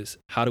acknowledge is,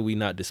 how do we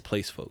not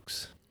displace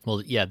folks?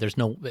 Well, yeah,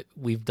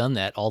 we've done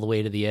that all the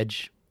way to the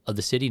edge of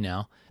the city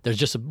now. There's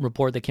just a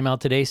report that came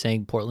out today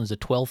saying Portland's the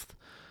 12th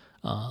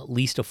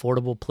least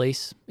affordable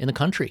place in the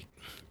country.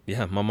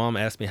 Yeah, my mom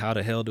asked me, how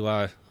the hell do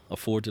I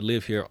afford to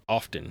live here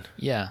often?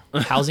 Yeah,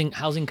 housing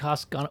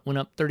costs went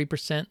up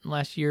 30%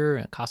 last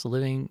year. Cost of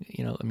living,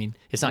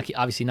 it's not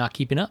obviously not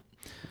keeping up.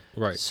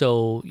 Right.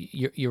 So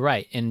you're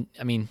right, and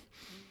I mean,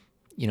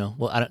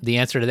 the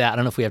answer to that, I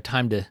don't know if we have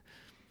time to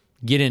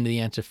get into the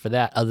answer for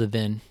that, other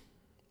than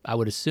I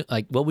would assume,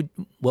 like,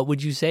 what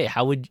would you say?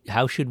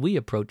 How should we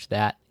approach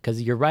that?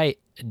 Because you're right,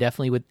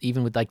 definitely with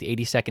like the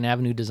 82nd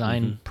Avenue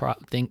design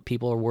think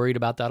people are worried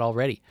about that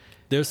already.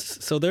 There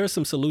are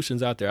some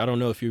solutions out there. I don't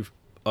know if you've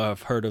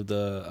heard of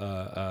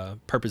the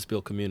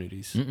purpose-built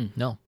communities.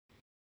 No.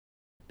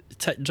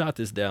 Jot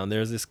this down.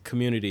 There's this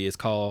community. It's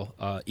called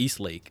East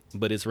Lake,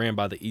 but it's ran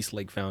by the East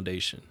Lake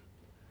Foundation.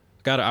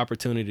 Got an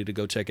opportunity to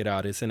go check it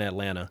out. It's in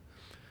Atlanta.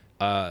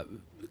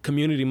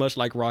 Community much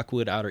like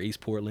Rockwood, outer East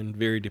Portland,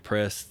 very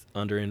depressed,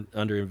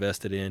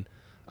 underinvested in.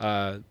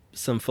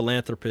 Some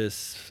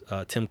philanthropists,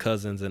 Tim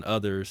Cousins and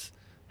others,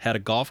 had a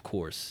golf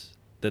course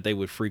that they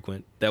would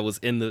frequent that was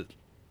in the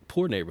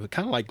poor neighborhood,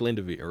 kind of like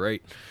Glendoveer,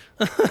 right?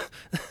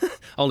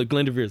 Only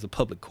Glendoveer is a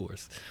public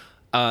course.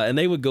 And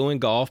they would go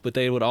and golf, but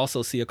they would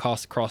also see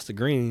across the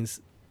greens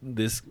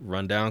this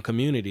rundown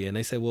community. And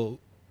they say, well,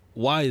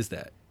 why is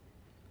that?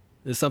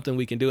 There's something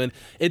we can do. And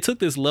it took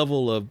this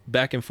level of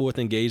back and forth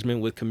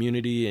engagement with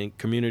community and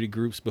community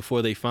groups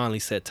before they finally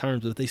set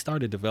terms, but they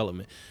started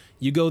development.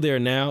 You go there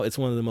now, it's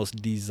one of the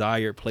most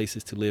desired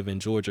places to live in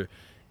Georgia.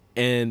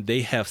 And they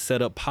have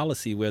set up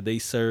policy where they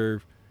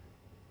serve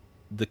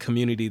the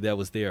community that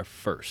was there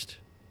first.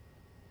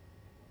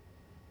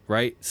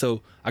 Right?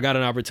 So I got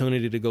an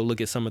opportunity to go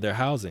look at some of their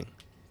housing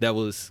that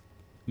was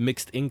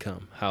mixed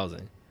income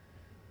housing.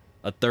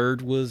 A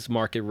third was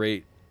market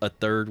rate, a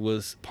third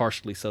was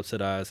partially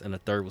subsidized, and a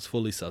third was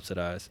fully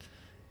subsidized.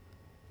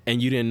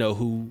 And you didn't know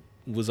who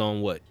was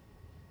on what.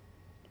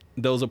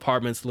 Those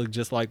apartments looked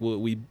just like what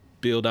we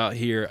build out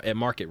here at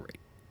market rate.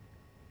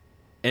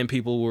 And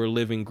people were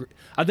living.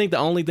 I think the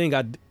only thing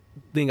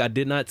I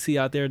did not see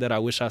out there that I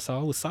wish I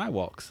saw was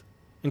sidewalks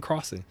and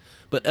crossing.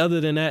 But other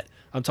than that,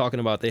 I'm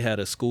talking about they had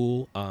a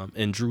school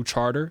in Drew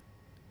Charter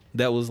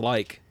that was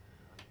like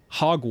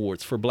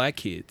Hogwarts for black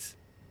kids.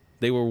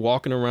 They were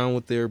walking around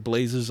with their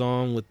blazers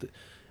on.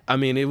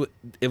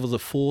 It was a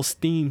full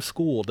STEAM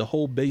school. The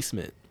whole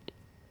basement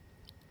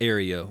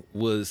area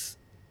was,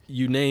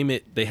 you name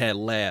it, they had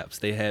labs.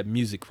 They had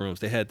music rooms.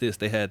 They had this.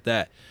 They had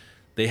that.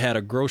 They had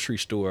a grocery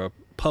store,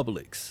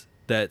 Publix,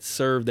 that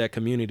served that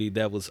community,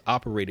 that was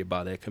operated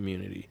by that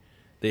community.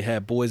 They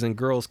had Boys and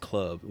Girls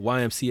Club,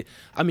 YMCA.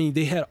 I mean,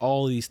 they had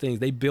all these things.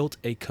 They built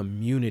a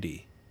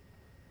community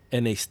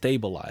and they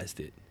stabilized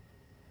it.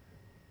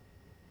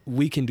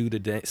 We can do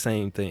the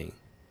same thing.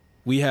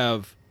 We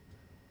have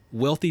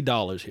wealthy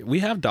dollars here. We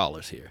have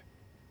dollars here,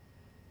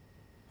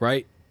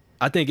 right?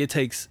 I think it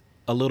takes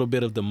a little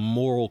bit of the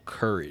moral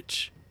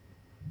courage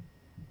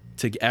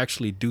to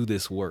actually do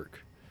this work.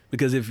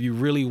 Because if you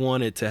really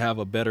wanted to have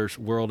a better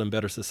world and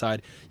better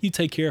society, you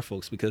take care of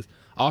folks. Because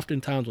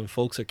oftentimes when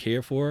folks are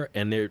cared for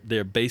and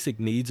their basic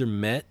needs are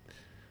met,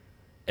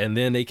 and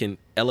then they can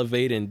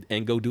elevate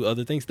and go do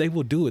other things, they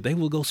will do it. They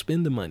will go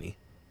spend the money.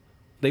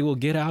 They will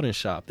get out and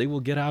shop. They will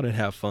get out and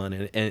have fun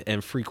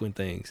and frequent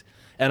things.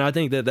 And I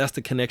think that that's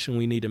the connection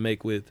we need to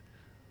make with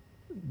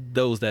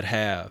those that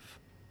have,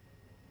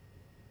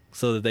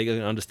 so that they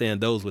can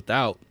understand those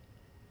without.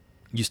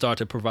 You start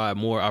to provide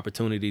more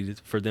opportunities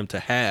for them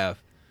to have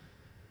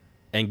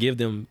and give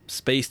them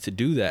space to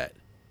do that.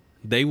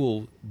 They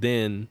will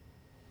then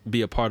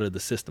be a part of the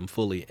system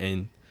fully,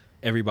 and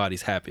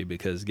everybody's happy,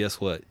 because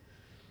guess what?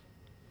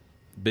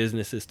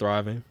 Business is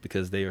thriving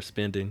because they are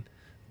spending,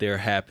 they're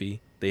happy,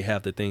 they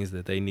have the things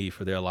that they need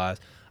for their lives.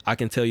 I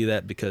can tell you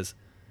that because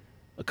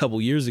a couple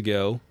years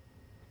ago,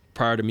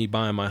 prior to me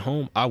buying my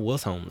home, I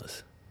was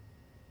homeless.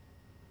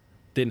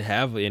 Didn't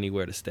have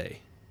anywhere to stay.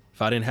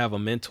 If I didn't have a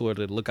mentor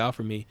to look out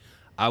for me,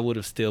 I would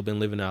have still been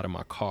living out of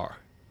my car.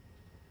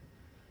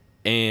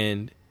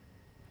 And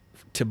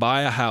to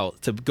buy a house,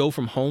 to go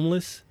from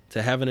homeless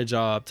to having a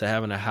job to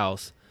having a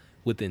house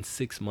within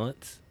 6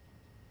 months,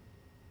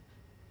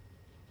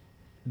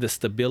 the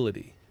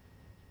stability.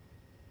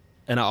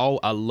 And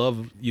I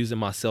love using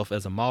myself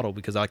as a model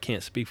because I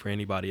can't speak for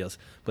anybody else,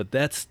 but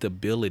that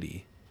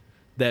stability,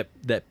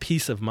 that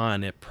peace of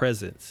mind, that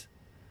presence,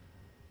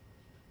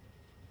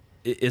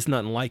 it's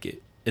nothing like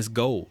it. It's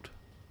gold.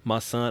 My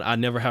son, I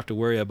never have to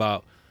worry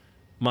about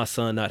my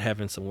son not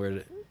having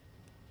somewhere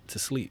to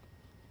sleep.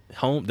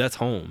 Home, that's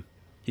home.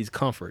 He's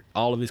comfort.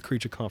 All of his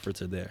creature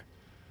comforts are there.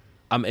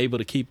 I'm able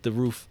to keep the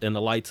roof and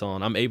the lights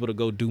on. I'm able to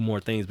go do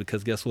more things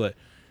because guess what?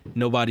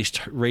 Nobody's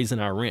raising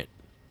our rent.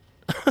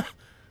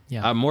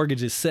 Yeah. Our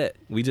mortgage is set.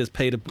 We just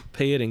pay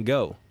it and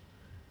go.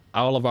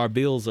 All of our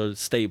bills are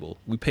stable.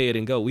 We pay it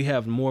and go. We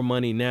have more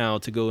money now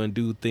to go and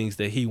do things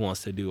that he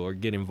wants to do or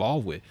get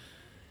involved with.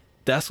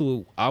 That's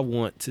what I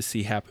want to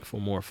see happen for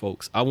more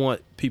folks. I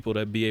want people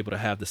to be able to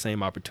have the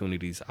same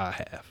opportunities I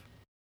have.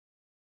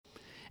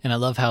 And I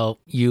love how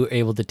you're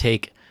able to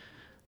take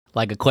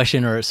like a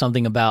question or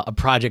something about a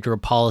project or a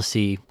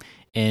policy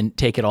and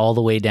take it all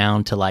the way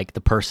down to like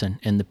the person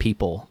and the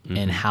people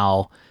and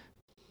how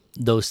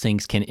those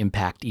things can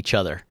impact each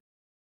other.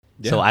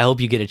 Yeah. So I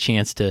hope you get a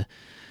chance to,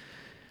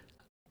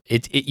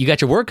 you got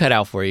your work cut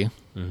out for you,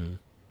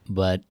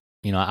 but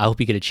you know, I hope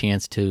you get a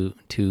chance to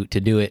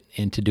do it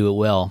and to do it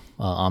well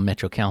on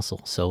Metro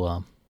Council.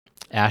 So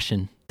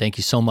Ashton, thank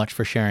you so much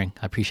for sharing.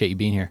 I appreciate you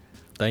being here.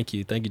 Thank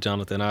you,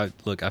 Jonathan. I'm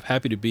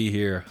happy to be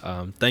here.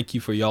 Thank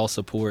you for y'all's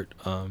support.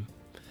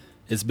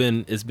 It's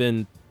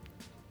been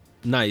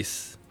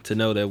nice to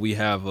know that we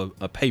have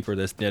a paper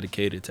that's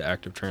dedicated to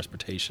active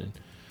transportation.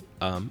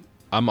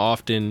 I'm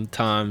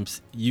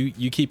oftentimes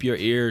you keep your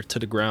ear to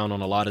the ground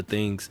on a lot of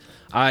things.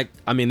 I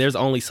mean, there's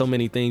only so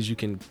many things you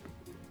can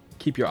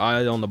keep your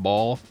eye on the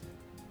ball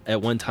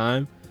at one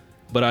time,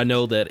 but I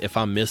know that if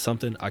I miss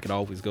something, I can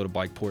always go to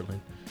Bike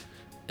Portland,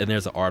 and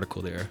there's an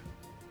article there.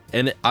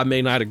 And I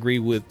may not agree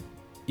with,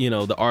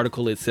 the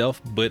article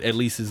itself, but at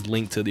least it's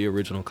linked to the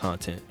original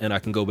content, and I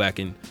can go back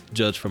and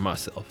judge for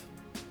myself.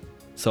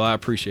 So I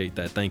appreciate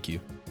that. Thank you.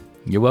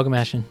 You're welcome,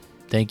 Ashton.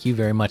 Thank you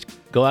very much.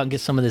 Go out and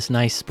get some of this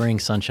nice spring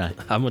sunshine.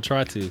 I'm going to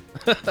try to.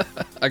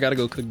 I got to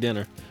go cook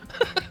dinner.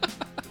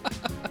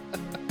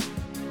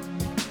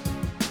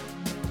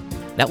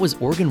 That was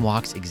Oregon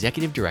Walk's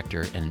Executive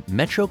Director and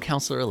Metro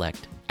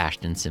Councilor-elect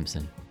Ashton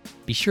Simpson.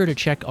 Be sure to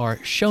check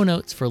our show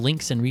notes for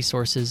links and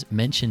resources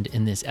mentioned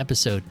in this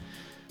episode.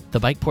 The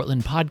Bike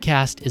Portland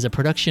podcast is a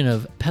production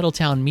of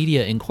Pedaltown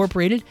Media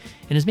Incorporated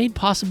and is made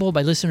possible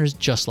by listeners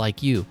just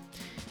like you.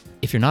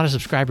 If you're not a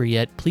subscriber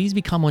yet, please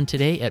become one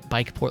today at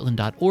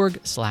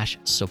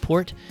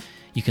bikeportland.org/support.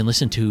 You can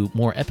listen to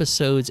more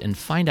episodes and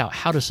find out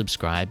how to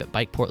subscribe at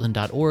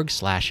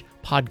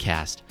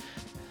bikeportland.org/podcast.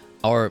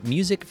 Our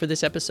music for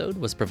this episode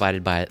was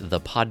provided by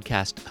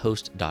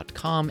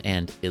thepodcasthost.com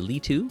and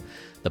Elitu,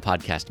 the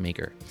podcast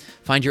maker.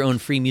 Find your own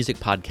free music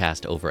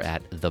podcast over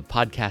at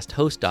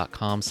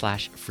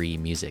thepodcasthost.com/free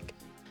music.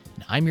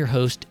 I'm your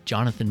host,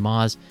 Jonathan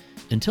Moz.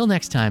 Until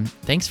next time,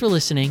 thanks for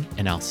listening,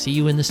 and I'll see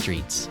you in the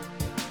streets.